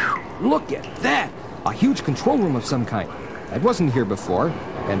 Whew, look at that! A huge control room of some kind. I wasn't here before.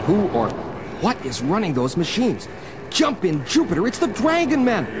 And who or what is running those machines? Jump in Jupiter, it's the Dragon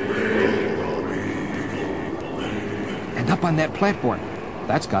Men! And up on that platform,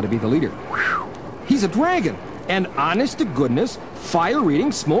 that's got to be the leader. Whew. He's a dragon, an honest-to-goodness,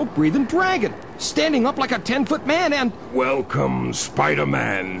 fire-eating, smoke-breathing dragon, standing up like a 10-foot man and... Welcome,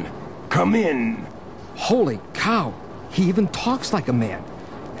 Spider-Man. Come in. Holy cow, he even talks like a man.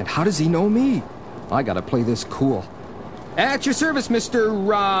 And how does he know me? I gotta play this cool. At your service,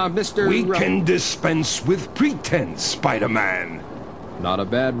 Mr. We can dispense with pretense, Spider-Man. Not a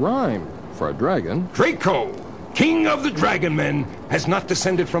bad rhyme for a dragon. Draco, King of the Dragon Men, has not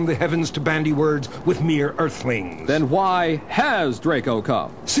descended from the heavens to bandy words with mere earthlings. Then why has Draco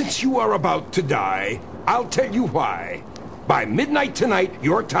come? Since you are about to die, I'll tell you why. By midnight tonight,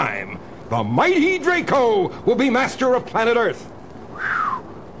 your time, the mighty Draco will be master of planet Earth. Whew.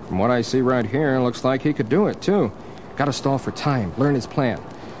 From what I see right here, looks like he could do it, too. Gotta stall for time, learn his plan.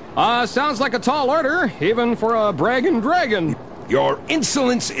 Sounds like a tall order, even for a bragging dragon. Your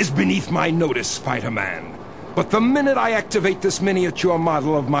insolence is beneath my notice, Spider-Man. But the minute I activate this miniature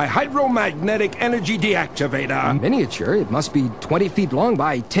model of my hydromagnetic energy deactivator... Miniature? It must be 20 feet long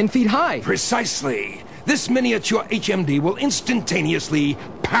by 10 feet high. Precisely. This miniature HMD will instantaneously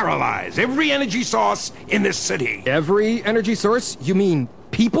paralyze every energy source in this city. Every energy source? You mean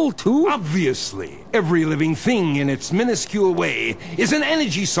people, too? Obviously. Every living thing in its minuscule way is an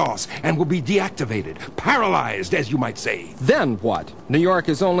energy source and will be deactivated, paralyzed, as you might say. Then what? New York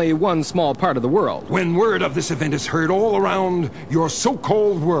is only one small part of the world. When word of this event is heard all around your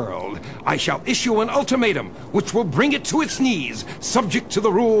so-called world, I shall issue an ultimatum which will bring it to its knees, subject to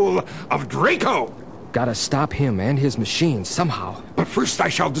the rule of Draco. Gotta stop him and his machines somehow. But first I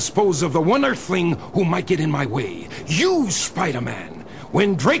shall dispose of the one Earthling who might get in my way. You, Spider-Man.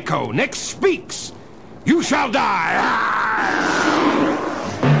 When Draco next speaks, you shall die!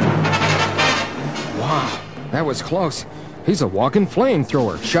 Wow, that was close. He's a walking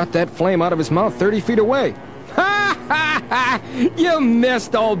flamethrower. Shot that flame out of his mouth 30 feet away. Ha ha! You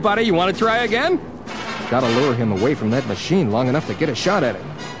missed, old buddy. You want to try again? Gotta lure him away from that machine long enough to get a shot at it.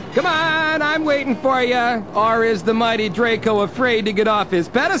 Come on, I'm waiting for you. Or is the mighty Draco afraid to get off his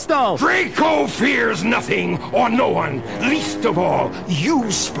pedestal? Draco fears nothing or no one, least of all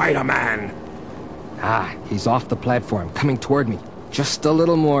you, Spider-Man. He's off the platform, coming toward me. Just a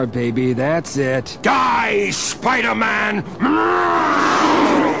little more, baby. That's it. Die, Spider-Man!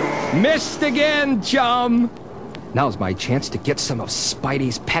 Missed again, chum. Now's my chance to get some of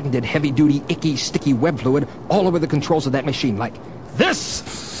Spidey's patented heavy-duty, icky, sticky web fluid all over the controls of that machine, like this.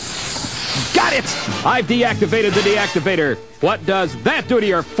 Got it! I've deactivated the deactivator. What does that do to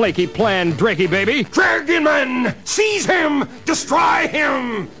your flaky plan, Drakey baby? Dragon Man! Seize him! Destroy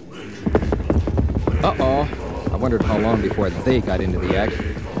him! Uh-oh. I wondered how long before they got into the act.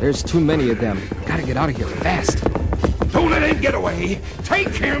 There's too many of them. Gotta get out of here fast. Don't let him get away! Take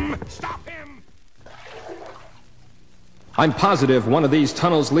him! Stop him! I'm positive one of these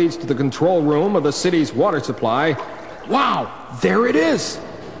tunnels leads to the control room of the city's water supply. Wow! There it is!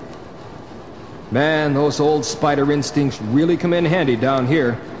 Man, those old spider instincts really come in handy down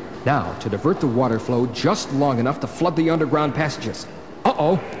here. Now, to divert the water flow just long enough to flood the underground passages.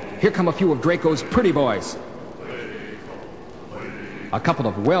 Uh-oh! Here come a few of Draco's pretty boys. A couple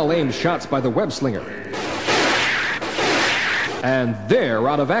of well-aimed shots by the web slinger. And they're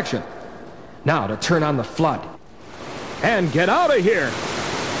out of action. Now to turn on the flood. And get out of here!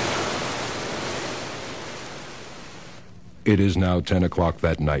 It is now 10 o'clock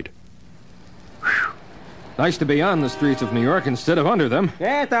that night. Nice to be on the streets of New York instead of under them.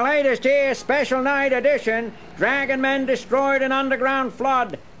 Get the latest here, special night edition. Dragon Men destroyed an underground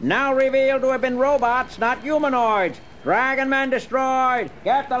flood. Now revealed to have been robots, not humanoids. Dragon Men destroyed.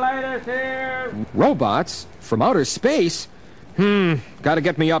 Get the latest here. Robots? From outer space? Gotta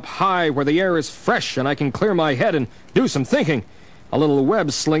get me up high where the air is fresh and I can clear my head and do some thinking. A little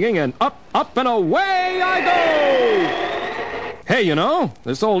web slinging and up, and away I go! Hey, you know,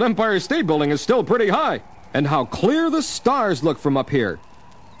 this old Empire State Building is still pretty high. And how clear the stars look from up here.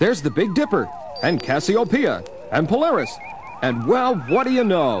 There's the Big Dipper, and Cassiopeia, and Polaris. And, well, what do you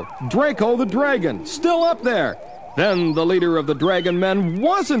know? Draco the Dragon, still up there. Then the leader of the Dragon Men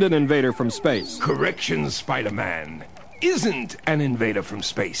wasn't an invader from space. Correction, Spider-Man. Isn't an invader from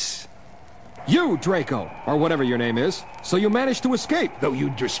space. You, Draco, or whatever your name is, so you managed to escape. Though you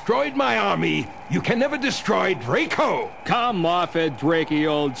destroyed my army, you can never destroy Draco. Come off it, Drakey,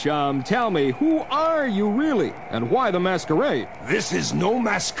 old chum. Tell me, who are you really, and why the masquerade? This is no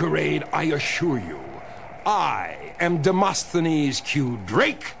masquerade, I assure you. I am Demosthenes Q.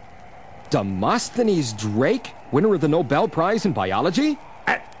 Drake. Demosthenes Drake? Winner of the Nobel Prize in Biology?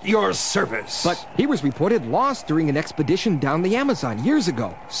 At your service. But he was reported lost during an expedition down the Amazon years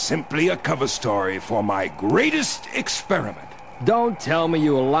ago. Simply a cover story for my greatest experiment. Don't tell me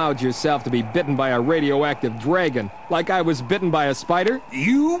you allowed yourself to be bitten by a radioactive dragon, like I was bitten by a spider?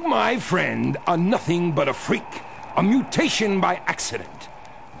 You, my friend, are nothing but a freak. A mutation by accident.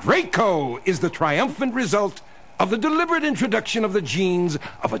 Draco is the triumphant result of the deliberate introduction of the genes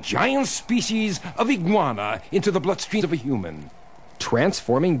of a giant species of iguana into the bloodstream of a human.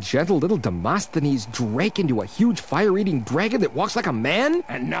 Transforming gentle little Demosthenes Drake into a huge fire-eating dragon that walks like a man?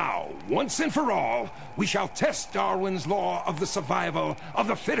 And now, once and for all, we shall test Darwin's law of the survival of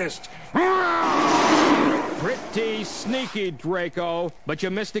the fittest. Pretty sneaky, Draco. But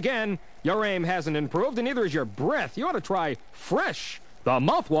you missed again. Your aim hasn't improved, and neither is your breath. You ought to try Fresh, the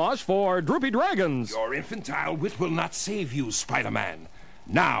mouthwash for droopy dragons. Your infantile wit will not save you, Spider-Man.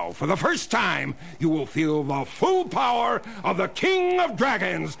 Now, for the first time, you will feel the full power of the King of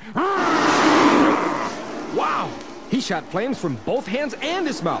Dragons. Wow! He shot flames from both hands and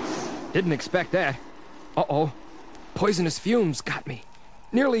his mouth. Didn't expect that. Uh-oh. Poisonous fumes got me.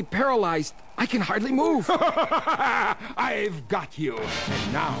 Nearly paralyzed. I can hardly move. I've got you.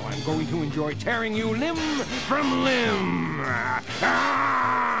 And now I'm going to enjoy tearing you limb from limb.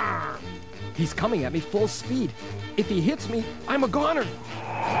 He's coming at me full speed. If he hits me, I'm a goner.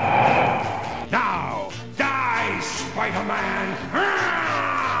 Now, die, Spider-Man!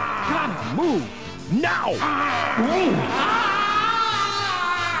 Gotta move! Now!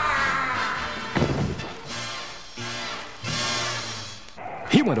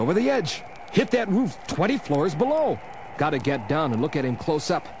 He went over the edge. Hit that roof 20 floors below. Gotta get down and look at him close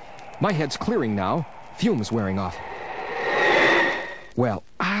up. My head's clearing now. Fumes wearing off. Well,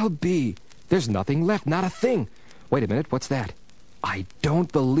 I'll be. There's nothing left, not a thing. Wait a minute, what's that? I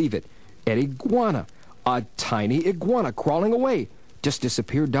don't believe it. An iguana. A tiny iguana crawling away. Just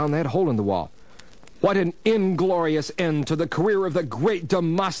disappeared down that hole in the wall. What an inglorious end to the career of the great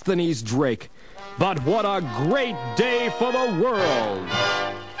Demosthenes Drake. But what a great day for the world!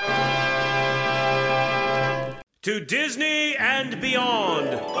 To Disney and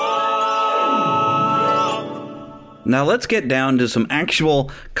beyond. Now let's get down to some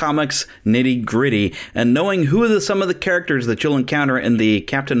actual comics nitty-gritty, and knowing who are some of the characters that you'll encounter in the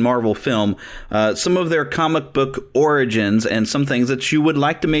Captain Marvel film, some of their comic book origins, and some things that you would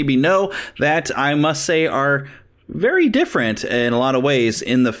like to maybe know that I must say are very different in a lot of ways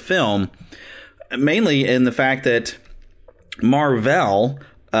in the film, mainly in the fact that Mar-Vell,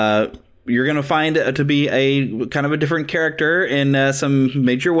 you're going to find to be a kind of a different character in some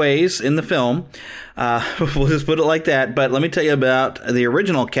major ways in the film. We'll just put it like that. But let me tell you about the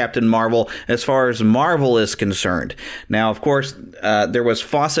original Captain Marvel as far as Marvel is concerned. Now, of course, there was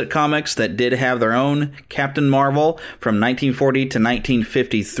Fawcett Comics that did have their own Captain Marvel from 1940 to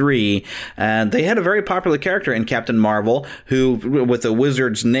 1953. And they had a very popular character in Captain Marvel who, with the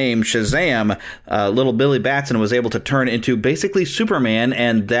wizard's name Shazam, little Billy Batson was able to turn into basically Superman,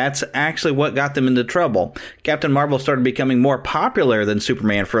 and that's actually what got them into trouble. Captain Marvel started becoming more popular than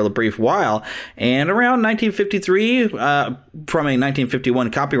Superman for a brief while, and around 1953, from a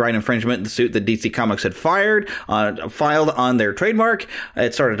 1951 copyright infringement suit that DC Comics had filed on their trademark,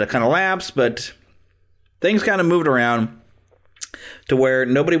 it started to kind of lapse, but things kind of moved around to where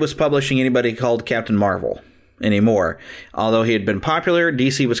nobody was publishing anybody called Captain Marvel anymore. Although he had been popular,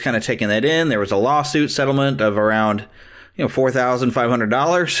 DC was kind of taking that in. There was a lawsuit settlement of around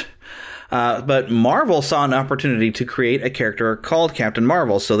 $4,500. But Marvel saw an opportunity to create a character called Captain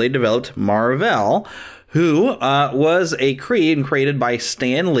Marvel, so they developed Mar-Vell, who was a Kree created by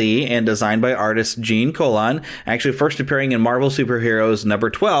Stan Lee and designed by artist Gene Colan, actually first appearing in Marvel Superheroes number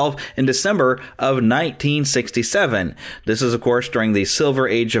 12 in December of 1967. This is, of course, during the Silver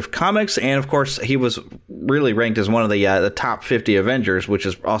Age of comics, and, of course, he was really ranked as one of the top 50 Avengers, which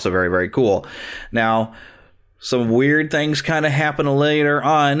is also very, very cool. Now, some weird things kind of happen later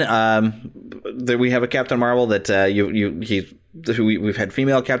on. That we have a Captain Marvel that we've had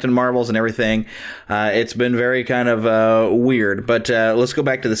female Captain Marvels and everything. It's been very kind of weird. But let's go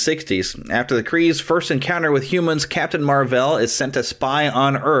back to the 60s. After the Kree's first encounter with humans, Captain Mar-Vell is sent to spy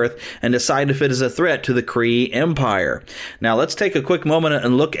on Earth and decide if it is a threat to the Kree Empire. Now let's take a quick moment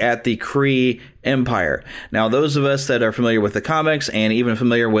and look at the Kree Empire. Now, those of us that are familiar with the comics and even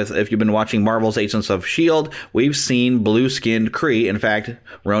familiar with, if you've been watching Marvel's Agents of S.H.I.E.L.D., we've seen blue-skinned Kree. In fact,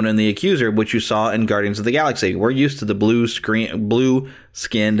 Ronan the Accuser, which you saw in Guardians of the Galaxy. We're used to the blue-skinned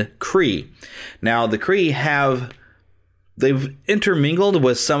Kree. Now, the Kree they've intermingled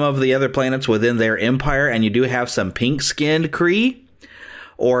with some of the other planets within their empire, and you do have some pink-skinned Kree,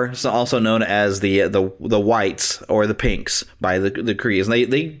 or also known as the whites or the pinks by the Krees.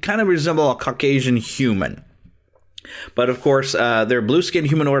 And they kind of resemble a Caucasian human. But of course, they're a blue-skinned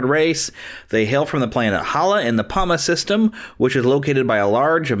humanoid race. They hail from the planet Hala in the Pama system, which is located by a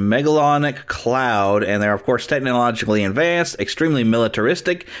large megalonic cloud. And they're, of course, technologically advanced, extremely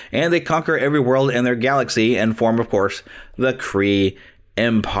militaristic, and they conquer every world in their galaxy and form, of course, the Kree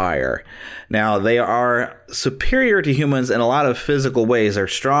Empire. Now, they are superior to humans in a lot of physical ways. They're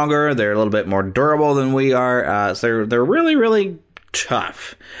stronger, they're a little bit more durable than we are, so they're really, really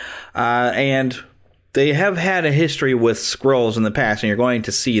tough. And they have had a history with Skrulls in the past, and you're going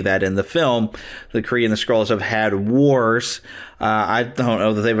to see that in the film. The Kree and the Skrulls have had wars. I don't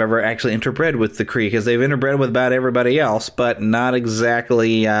know that they've ever actually interbred with the Kree, because they've interbred with about everybody else, but not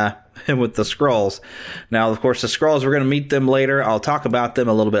exactly with the Skrulls. Now, of course, the Skrulls, we're going to meet them later. I'll talk about them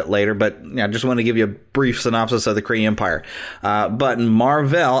a little bit later, but I just want to give you a brief synopsis of the Kree Empire. But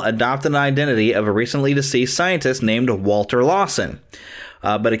Mar-Vell adopted an identity of a recently deceased scientist named Walter Lawson.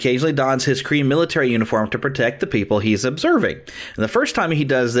 But occasionally dons his Kree military uniform to protect the people he's observing. And the first time he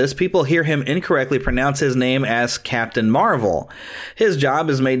does this, people hear him incorrectly pronounce his name as Captain Marvel. His job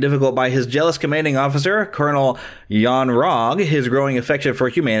is made difficult by his jealous commanding officer, Colonel Yon-Rogg, his growing affection for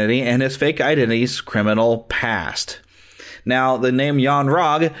humanity, and his fake identity's criminal past. Now, the name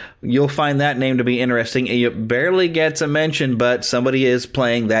Yon-Rogg, you'll find that name to be interesting. It barely gets a mention, but somebody is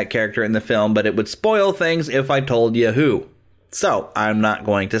playing that character in the film, but it would spoil things if I told you who. So, I'm not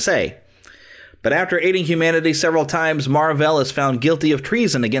going to say. But after aiding humanity several times, Mar-Vell is found guilty of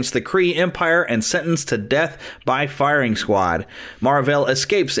treason against the Kree Empire and sentenced to death by firing squad. Mar-Vell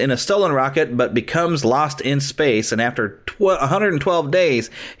escapes in a stolen rocket, but becomes lost in space, and after 112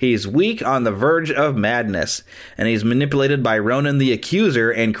 days, he's weak on the verge of madness. And he's manipulated by Ronan the Accuser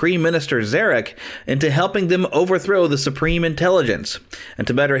and Kree Minister Zarek into helping them overthrow the Supreme Intelligence. And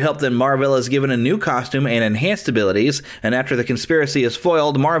to better help them, Mar-Vell is given a new costume and enhanced abilities, and after the conspiracy is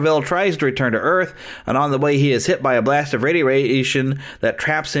foiled, Mar-Vell tries to return to Earth, and on the way he is hit by a blast of radiation that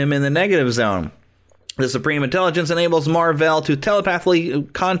traps him in the negative zone. The Supreme Intelligence enables Mar-Vell to telepathically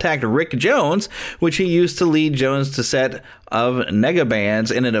contact Rick Jones, which he used to lead Jones to set of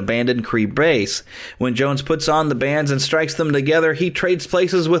negabands in an abandoned Kree base. When Jones puts on the bands and strikes them together, he trades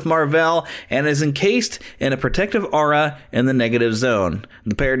places with Mar-Vell and is encased in a protective aura in the negative zone.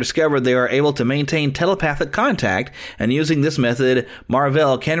 The pair discovered they are able to maintain telepathic contact, and using this method,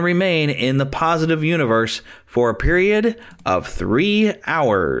 Mar-Vell can remain in the positive universe for a period of 3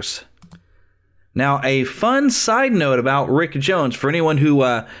 hours. Now, a fun side note about Rick Jones, for anyone who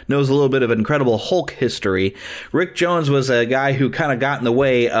knows a little bit of Incredible Hulk history, Rick Jones was a guy who kind of got in the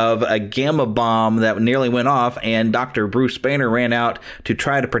way of a gamma bomb that nearly went off, and Dr. Bruce Banner ran out to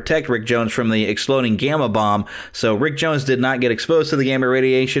try to protect Rick Jones from the exploding gamma bomb. So Rick Jones did not get exposed to the gamma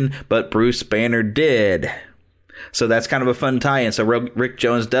radiation, but Bruce Banner did. So that's kind of a fun tie-in. So Rick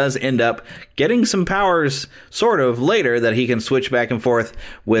Jones does end up getting some powers, sort of, later that he can switch back and forth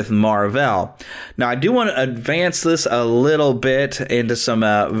with Mar-Vell. Now, I do want to advance this a little bit into some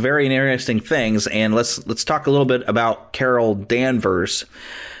very interesting things, and let's talk a little bit about Carol Danvers.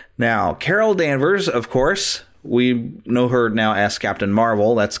 Now, Carol Danvers, of course, we know her now as Captain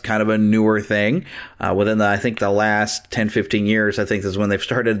Marvel. That's kind of a newer thing. Within, I think, the last 10, 15 years, I think is when they've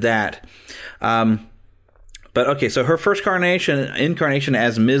started that. But okay, so her first incarnation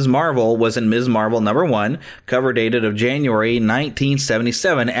as Ms. Marvel was in Ms. Marvel #1, cover dated of January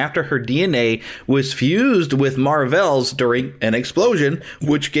 1977, after her DNA was fused with Mar-Vell's during an explosion,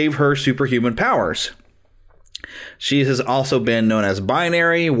 which gave her superhuman powers. She has also been known as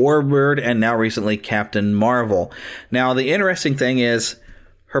Binary, Warbird, and now recently Captain Marvel. Now, the interesting thing is,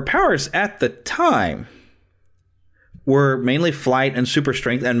 her powers at the time were mainly flight and super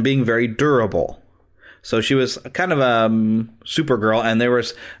strength and being very durable. So she was kind of a Supergirl,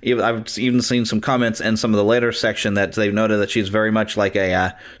 and I've even seen some comments in some of the later section that they've noted that she's very much like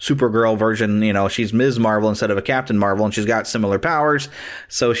a Supergirl version. You know, she's Ms. Marvel instead of a Captain Marvel, and she's got similar powers.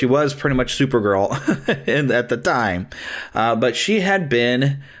 So she was pretty much Supergirl at the time. But she had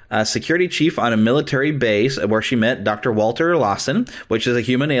been security chief on a military base where she met Dr. Walter Lawson, which is a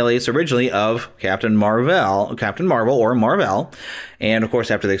human alias originally of Captain Marvel or Mar-Vell. And of course,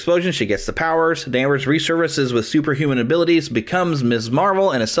 after the explosion, she gets the powers. Danvers resurfaces with superhuman abilities, becomes Ms.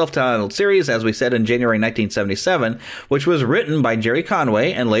 Marvel in a self-titled series, as we said, in January 1977, which was written by Jerry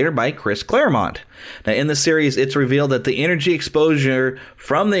Conway and later by Chris Claremont. Now, in the series, it's revealed that the energy exposure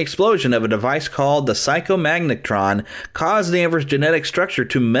from the explosion of a device called the psychomagnetron caused Danvers' genetic structure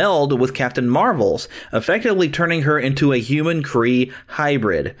to meld with Captain Marvel's, effectively turning her into a human-Kree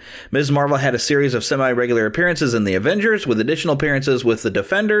hybrid. Ms. Marvel had a series of semi-regular appearances in the Avengers, with additional appearances with the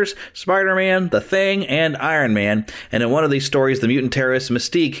Defenders, Spider-Man, The Thing, and Iron Man. And in one of these stories, the mutant terrorist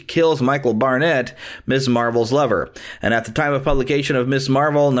Mystique kills Michael Barnett, Ms. Marvel's lover. And at the time of publication of Ms.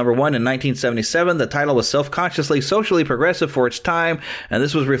 Marvel #1 in 1977, the title was self-consciously socially progressive for its time, and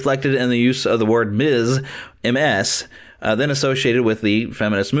this was reflected in the use of the word Ms., MS, then associated with the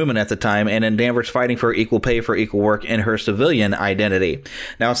feminist movement at the time, and in Danvers fighting for equal pay for equal work in her civilian identity.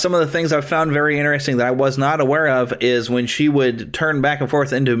 Now, some of the things I've found very interesting that I was not aware of is when she would turn back and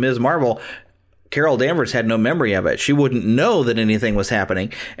forth into Ms. Marvel, Carol Danvers had no memory of it. She wouldn't know that anything was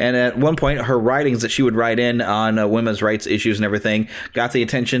happening. And at one point, her writings that she would write in on women's rights issues and everything got the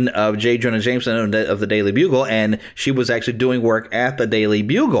attention of J. Jonah Jameson of the Daily Bugle, and she was actually doing work at the Daily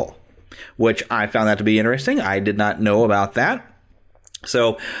Bugle, which I found that to be interesting. I did not know about that.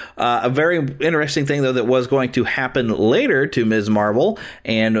 So, a very interesting thing, though, that was going to happen later to Ms. Marvel,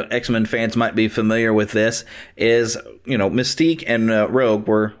 and X-Men fans might be familiar with this, is, Mystique and Rogue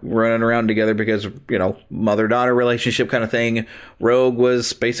were running around together because, mother-daughter relationship kind of thing. Rogue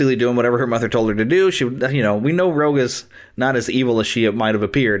was basically doing whatever her mother told her to do. She, we know Rogue is not as evil as she might have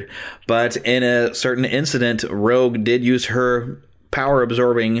appeared, but in a certain incident, Rogue did use her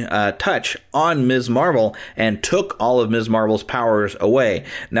power-absorbing touch on Ms. Marvel and took all of Ms. Marvel's powers away.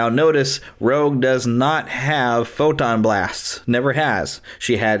 Now, notice Rogue does not have photon blasts. Never has.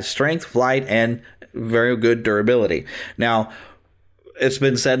 She had strength, flight, and very good durability. Now, it's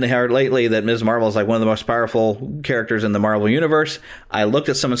been said lately that Ms. Marvel is like one of the most powerful characters in the Marvel Universe. I looked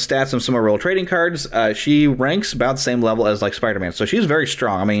at some of the stats on some of her old trading cards. She ranks about the same level as, like, Spider-Man. So she's very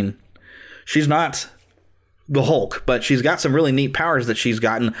strong. I mean, she's not the Hulk, but she's got some really neat powers that she's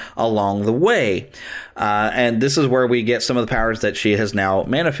gotten along the way. And this is where we get some of the powers that she has now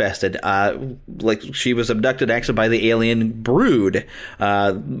manifested. Like, she was abducted actually by the alien brood.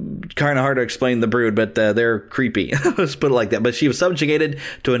 Kind of hard to explain the brood, but they're creepy. Let's put it like that. But she was subjugated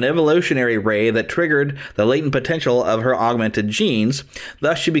to an evolutionary ray that triggered the latent potential of her augmented genes.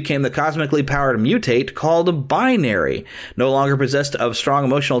 Thus, she became the cosmically powered mutate called Binary. No longer possessed of strong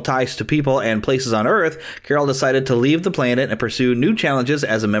emotional ties to people and places on Earth, Carol decided to leave the planet and pursue new challenges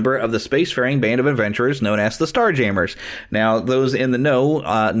as a member of the spacefaring band of adventurers known as the Starjammers. Now, those in the know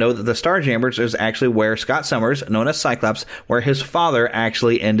that the Starjammers is actually where Scott Summers, known as Cyclops, where his father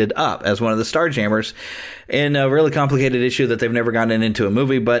actually ended up as one of the Starjammers in a really complicated issue that they've never gotten into a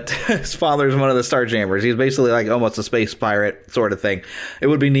movie, but his father is one of the Starjammers. He's basically like almost a space pirate sort of thing. It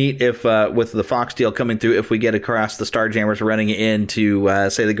would be neat if, with the Fox deal coming through, if we get across the Starjammers running into,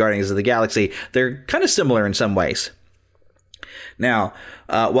 say, the Guardians of the Galaxy. They're kind of similar in some ways. Now,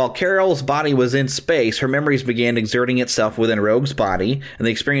 while Carol's body was in space, her memories began exerting itself within Rogue's body, and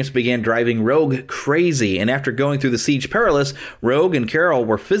the experience began driving Rogue crazy. And after going through the Siege Perilous, Rogue and Carol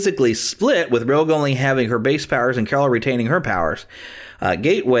were physically split, with Rogue only having her base powers and Carol retaining her powers.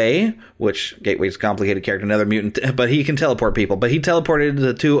 Gateway, which Gateway's a complicated character, another mutant, but he can teleport people. But he teleported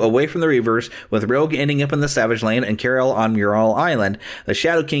the two away from the Reavers, with Rogue ending up in the Savage Land and Carol on Mural Island. The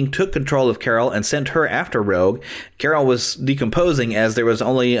Shadow King took control of Carol and sent her after Rogue. Carol was decomposing as there was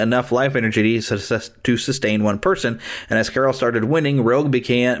only enough life energy to sustain one person, and as Carol started winning, Rogue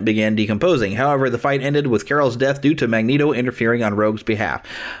began decomposing. However, the fight ended with Carol's death due to Magneto interfering on Rogue's behalf.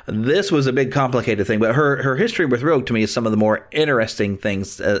 This was a big complicated thing, but her history with Rogue to me is some of the more interesting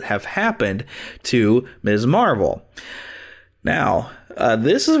things that have happened to Ms. Marvel. Now,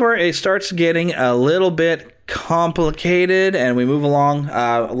 this is where it starts getting a little bit complicated, and we move along.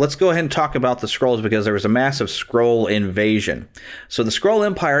 Let's go ahead and talk about the Skrulls, because there was a massive Skrull invasion. So the Skrull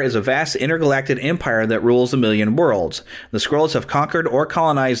Empire is a vast intergalactic empire that rules 1,000,000 worlds. The Skrulls have conquered or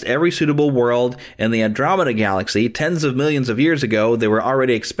colonized every suitable world in the Andromeda Galaxy. Tens of millions of years ago, they were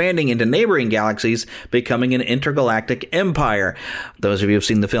already expanding into neighboring galaxies, becoming an intergalactic empire. Those of you who have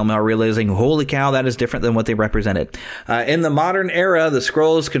seen the film are realizing, holy cow, that is different than what they represented. In the modern era, the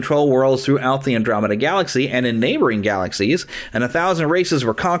Skrulls control worlds throughout the Andromeda Galaxy and in neighboring galaxies, and 1,000 races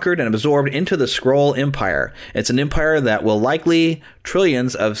were conquered and absorbed into the Skrull Empire. It's an empire that will likely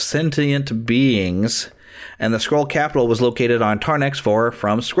trillions of sentient beings, and the Skrull capital was located on Tarnex 4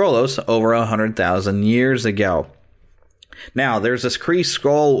 from Skrullos over 100,000 years ago. Now, there's this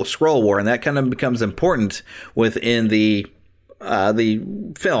Kree-Skrull war, and that kind of becomes important within the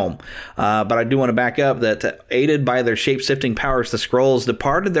film. But I do want to back up that aided by their shape-shifting powers, the Skrulls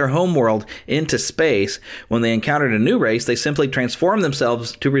departed their homeworld into space. When they encountered a new race, they simply transformed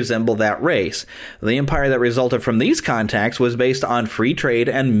themselves to resemble that race. The empire that resulted from these contacts was based on free trade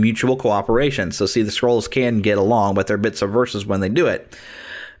and mutual cooperation. So see, the Skrulls can get along, but they're a bit subversive when they do it.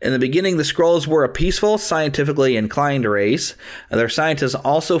 In the beginning, the Skrulls were a peaceful, scientifically inclined race. Their scientists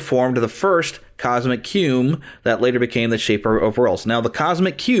also formed the first cosmic cube that later became the shaper of worlds. Now, the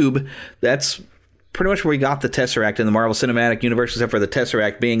cosmic cube, that's pretty much where we got the Tesseract in the Marvel Cinematic Universe, except for the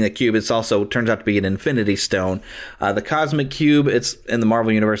Tesseract being the cube. It's also turns out to be an Infinity Stone. The cosmic cube, it's in the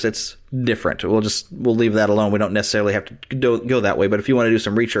Marvel Universe, it's different. We'll leave that alone. We don't necessarily have to go that way, but if you want to do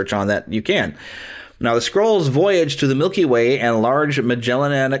some research on that, you can. Now, the Skrulls voyaged to the Milky Way and a large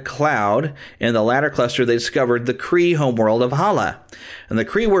Magellanic Cloud. In the latter cluster, they discovered the Kree homeworld of Hala. And the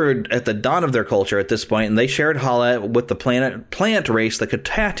Kree were at the dawn of their culture at this point, and they shared Hala with the plant race, the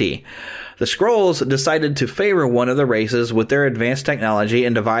Kotati. The Skrulls decided to favor one of the races with their advanced technology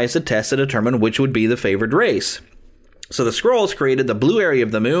and devised a test to determine which would be the favored race. So the Skrulls created the blue area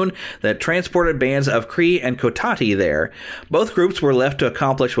of the moon that transported bands of Kree and Kotati there. Both groups were left to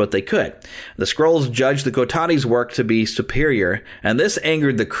accomplish what they could. The Skrulls judged the Kotati's work to be superior, and this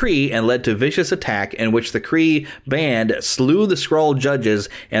angered the Kree and led to vicious attack in which the Kree band slew the Skrull judges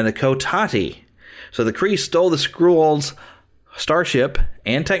and the Kotati. So the Kree stole the Skrulls' starship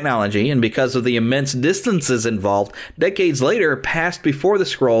and technology, and because of the immense distances involved, decades later passed before the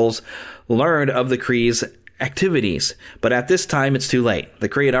Skrulls learned of the Kree's activities. But at this time, it's too late. The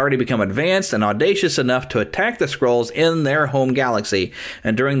Kree had already become advanced and audacious enough to attack the Skrulls in their home galaxy.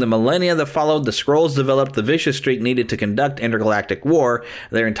 And during the millennia that followed, the Skrulls developed the vicious streak needed to conduct intergalactic war.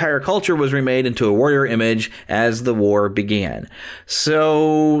 Their entire culture was remade into a warrior image as the war began.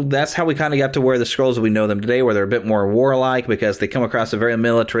 So that's how we kind of got to where the Skrulls we know them today, where they're a bit more warlike because they come across a very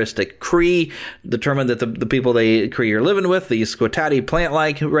militaristic Kree, determined that the people they Kree are living with, the Kotati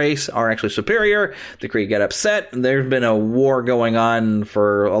plant-like race, are actually superior. The Kree get upset. There's been a war going on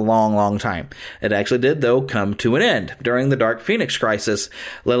for a long, long time. It actually did, though, come to an end. During the Dark Phoenix crisis,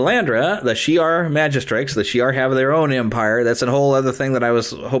 Lilandra, the Shi'ar Magistrates, the Shi'ar have their own empire. That's a whole other thing that I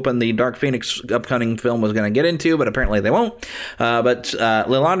was hoping the Dark Phoenix upcoming film was going to get into, but apparently they won't. But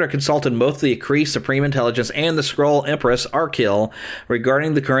Lilandra consulted both the Kree Supreme Intelligence and the Skrull Empress Arkil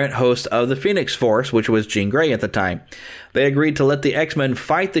regarding the current host of the Phoenix Force, which was Jean Grey at the time. They agreed to let the X-Men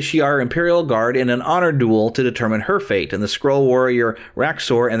fight the Shi'ar Imperial Guard in an honor duel to determine her fate, and the Skrull warrior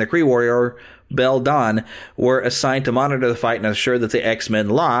Raxor and the Kree warrior Beldan were assigned to monitor the fight and ensure that the X-Men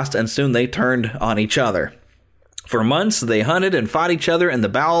lost, and soon they turned on each other. For months, they hunted and fought each other in the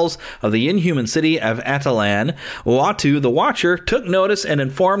bowels of the inhuman city of Atalan. Uatu, the Watcher, took notice and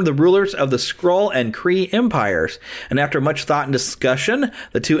informed the rulers of the Skrull and Kree empires. And after much thought and discussion,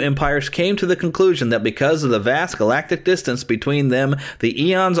 the two empires came to the conclusion that because of the vast galactic distance between them, the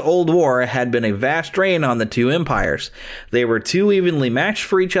eons-old war had been a vast drain on the two empires. They were too evenly matched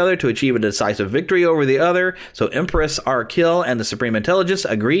for each other to achieve a decisive victory over the other, so Empress Arkil and the Supreme Intelligence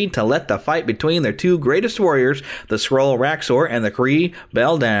agreed to let the fight between their two greatest warriors, the Skrull Raxor and the Kree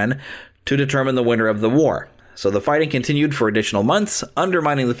Beldan, to determine the winner of the war. So the fighting continued for additional months,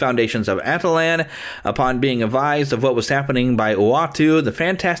 undermining the foundations of Atalan. Upon being advised of what was happening by Uatu, the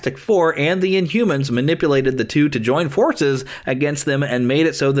Fantastic Four and the Inhumans manipulated the two to join forces against them and made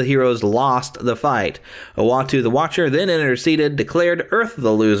it so the heroes lost the fight. Uatu, the Watcher, then interceded, declared Earth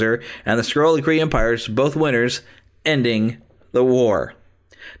the loser, and the Skrull and Kree empires both winners, ending the war.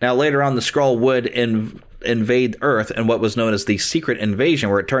 Now later on, the Skrull would invade Earth in what was known as the Secret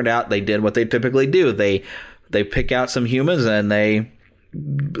Invasion, where it turned out they did what they typically do. They pick out some humans and they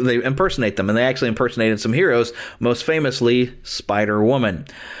impersonate them, and they actually impersonated some heroes, most famously Spider-Woman.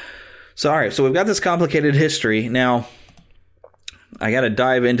 So, all right, so we've got this complicated history. Now, I got to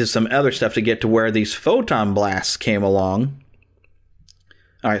dive into some other stuff to get to where these photon blasts came along.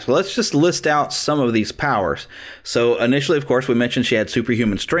 All right, so let's just list out some of these powers. So initially, of course, we mentioned she had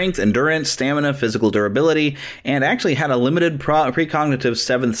superhuman strength, endurance, stamina, physical durability, and actually had a limited precognitive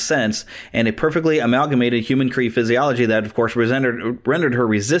seventh sense and a perfectly amalgamated human Kree physiology that, of course, rendered her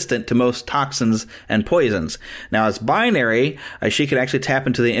resistant to most toxins and poisons. Now, as binary, she could actually tap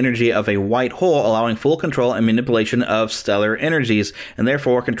into the energy of a white hole, allowing full control and manipulation of stellar energies, and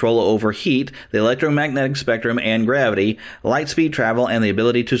therefore control over heat, the electromagnetic spectrum, and gravity, light speed travel, and the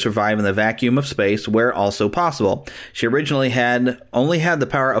ability to survive in the vacuum of space where also possible. She originally only had the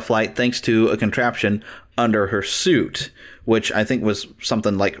power of flight thanks to a contraption under her suit, which I think was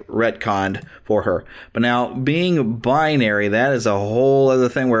something like retconned for her. But now, being binary, that is a whole other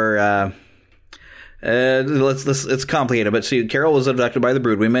thing where it's complicated. But see, Carol was abducted by the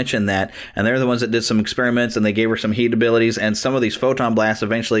Brood. We mentioned that, and they're the ones that did some experiments, and they gave her some heat abilities, and some of these photon blasts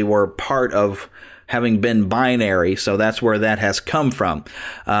eventually were part of having been binary, so that's where that has come from.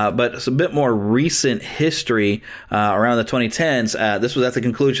 But it's a bit more recent history around the 2010s. This was at the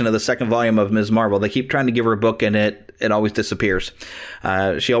conclusion of the second volume of Ms. Marvel. They keep trying to give her a book, and it always disappears.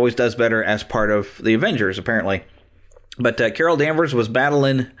 She always does better as part of the Avengers, apparently. But Carol Danvers was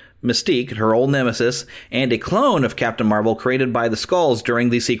battling Mystique, her old nemesis, and a clone of Captain Marvel created by the Skrulls during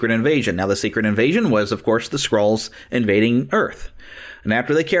the Secret Invasion. Now, the Secret Invasion was, of course, the Skrulls invading Earth. And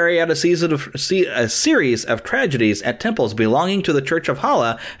after they carry out a series of tragedies at temples belonging to the Church of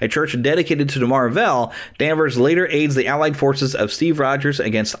Hala, a church dedicated to Mar-Vell, Danvers later aids the allied forces of Steve Rogers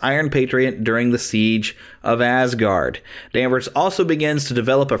against Iron Patriot during the siege of Asgard. Danvers also begins to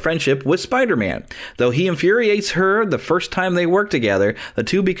develop a friendship with Spider-Man. Though he infuriates her the first time they work together, the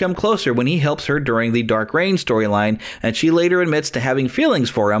two become closer when he helps her during the Dark Reign storyline, and she later admits to having feelings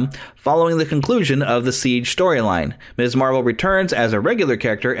for him following the conclusion of the Siege storyline. Ms. Marvel returns as a regular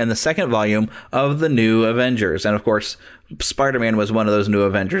character in the second volume of the New Avengers, and of course, Spider-Man was one of those New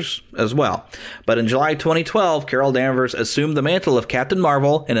Avengers as well. But in July 2012, Carol Danvers assumed the mantle of Captain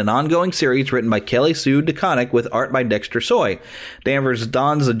Marvel in an ongoing series written by Kelly Sue DeConnick with art by Dexter Soy. Danvers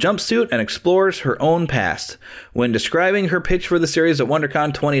dons a jumpsuit and explores her own past. When describing her pitch for the series at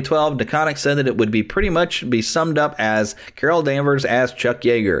WonderCon 2012, DeConnick said that it would pretty much be summed up as Carol Danvers as Chuck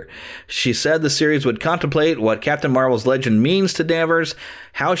Yeager. She said the series would contemplate what Captain Marvel's legend means to Danvers,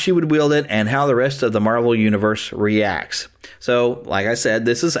 how she would wield it, and how the rest of the Marvel Universe reacts. So, like I said,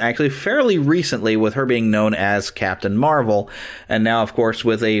 this is actually fairly recently with her being known as Captain Marvel. And now, of course,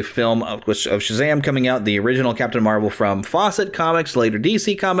 with a film of Shazam coming out, the original Captain Marvel from Fawcett Comics, later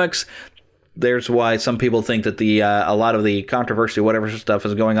DC Comics. There's why some people think that a lot of the controversy, whatever stuff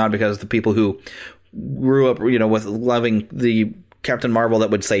is going on, because the people who grew up, with loving the Captain Marvel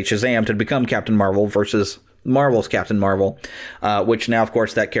that would say Shazam to become Captain Marvel versus Marvel's Captain Marvel, which now, of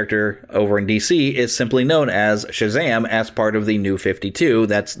course, that character over in DC is simply known as Shazam as part of the New 52.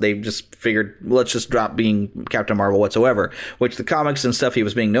 They've just figured, let's just drop being Captain Marvel whatsoever, which the comics and stuff, he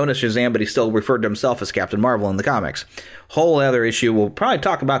was being known as Shazam, but he still referred to himself as Captain Marvel in the comics. Whole other issue. We'll probably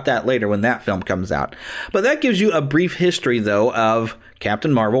talk about that later when that film comes out. But that gives you a brief history, though, of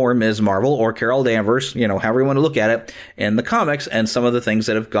Captain Marvel or Ms. Marvel or Carol Danvers, however you want to look at it, in the comics and some of the things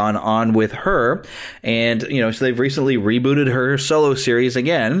that have gone on with her. And, so they've recently rebooted her solo series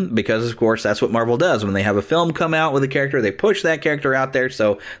again because, of course, that's what Marvel does. When they have a film come out with a character, they push that character out there.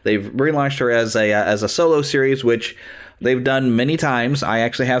 So they've relaunched her as a solo series, which they've done many times. I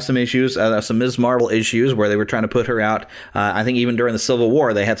actually have some issues, some Ms. Marvel issues where they were trying to put her out. I think even during the Civil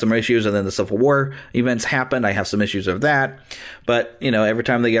War, they had some issues, and then the Civil War events happened. I have some issues of that. But, every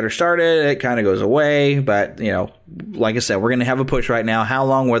time they get her started, it kind of goes away. But, like I said, we're going to have a push right now. How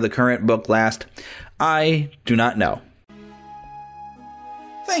long will the current book last? I do not know.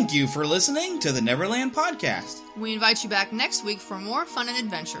 Thank you for listening to the Neverland Podcast. We invite you back next week for more fun and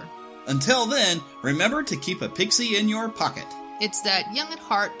adventure. Until then, remember to keep a pixie in your pocket. It's that young at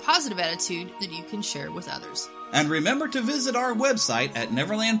heart, positive attitude that you can share with others. And remember to visit our website at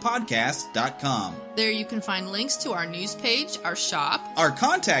neverlandpodcast.com. There you can find links to our news page, our shop, our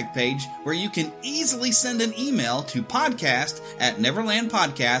contact page, where you can easily send an email to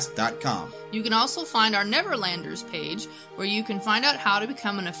podcast@neverlandpodcast.com. You can also find our Neverlanders page, where you can find out how to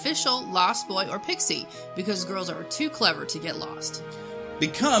become an official Lost Boy or Pixie, because girls are too clever to get lost.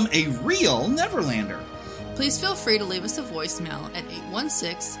 Become a real Neverlander. Please feel free to leave us a voicemail at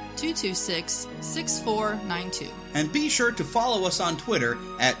 816-226-6492. And be sure to follow us on Twitter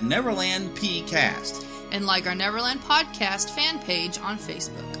at NeverlandPcast. And like our Neverland Podcast fan page on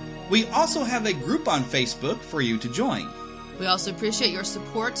Facebook. We also have a group on Facebook for you to join. We also appreciate your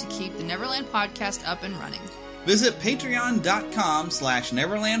support to keep the Neverland Podcast up and running. Visit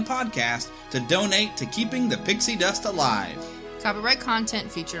patreon.com/Neverland Podcast to donate to keeping the pixie dust alive. Copyright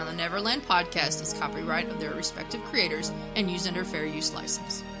content featured on the Neverland Podcast is copyright of their respective creators and used under fair use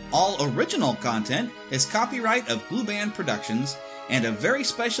license. All original content is copyright of Blue Band Productions, and a very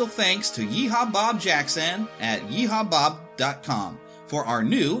special thanks to Yeehaw Bob Jackson at yeehawbob.com for our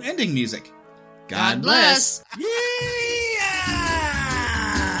new ending music. God bless! Yeah!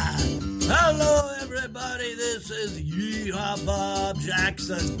 Hello, everybody. This is Yeehaw Bob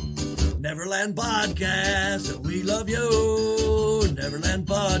Jackson. Neverland Podcast, we love you. Neverland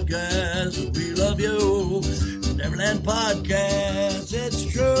Podcast, we love you. Neverland Podcast, it's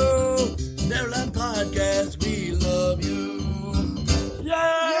true. Neverland Podcast, we love you.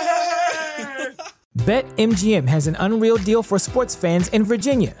 Yeah! BetMGM has an unreal deal for sports fans in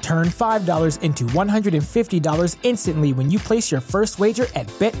Virginia. Turn $5 into $150 instantly when you place your first wager at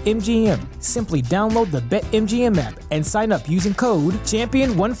BetMGM. Simply download the BetMGM app and sign up using code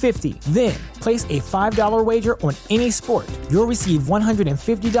Champion150. Then, place a $5 wager on any sport. You'll receive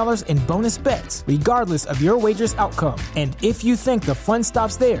 $150 in bonus bets, regardless of your wager's outcome. And if you think the fun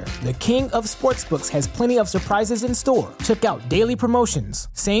stops there, the king of sportsbooks has plenty of surprises in store. Check out daily promotions,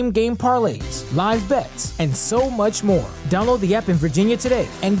 same-game parlays, live bets, and so much more. Download the app in Virginia today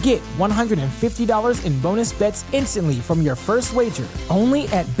and get $150 in bonus bets instantly from your first wager. Only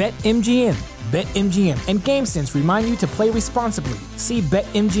at BetMGM. BetMGM and GameSense remind you to play responsibly. See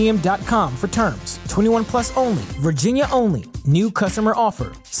BetMGM.com for terms. 21 plus only. Virginia only. New customer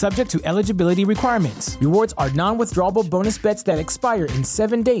offer. Subject to eligibility requirements. Rewards are non-withdrawable bonus bets that expire in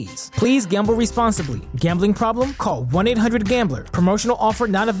 7 days. Please gamble responsibly. Gambling problem? Call 1-800-GAMBLER. Promotional offer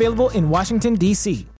not available in Washington, D.C.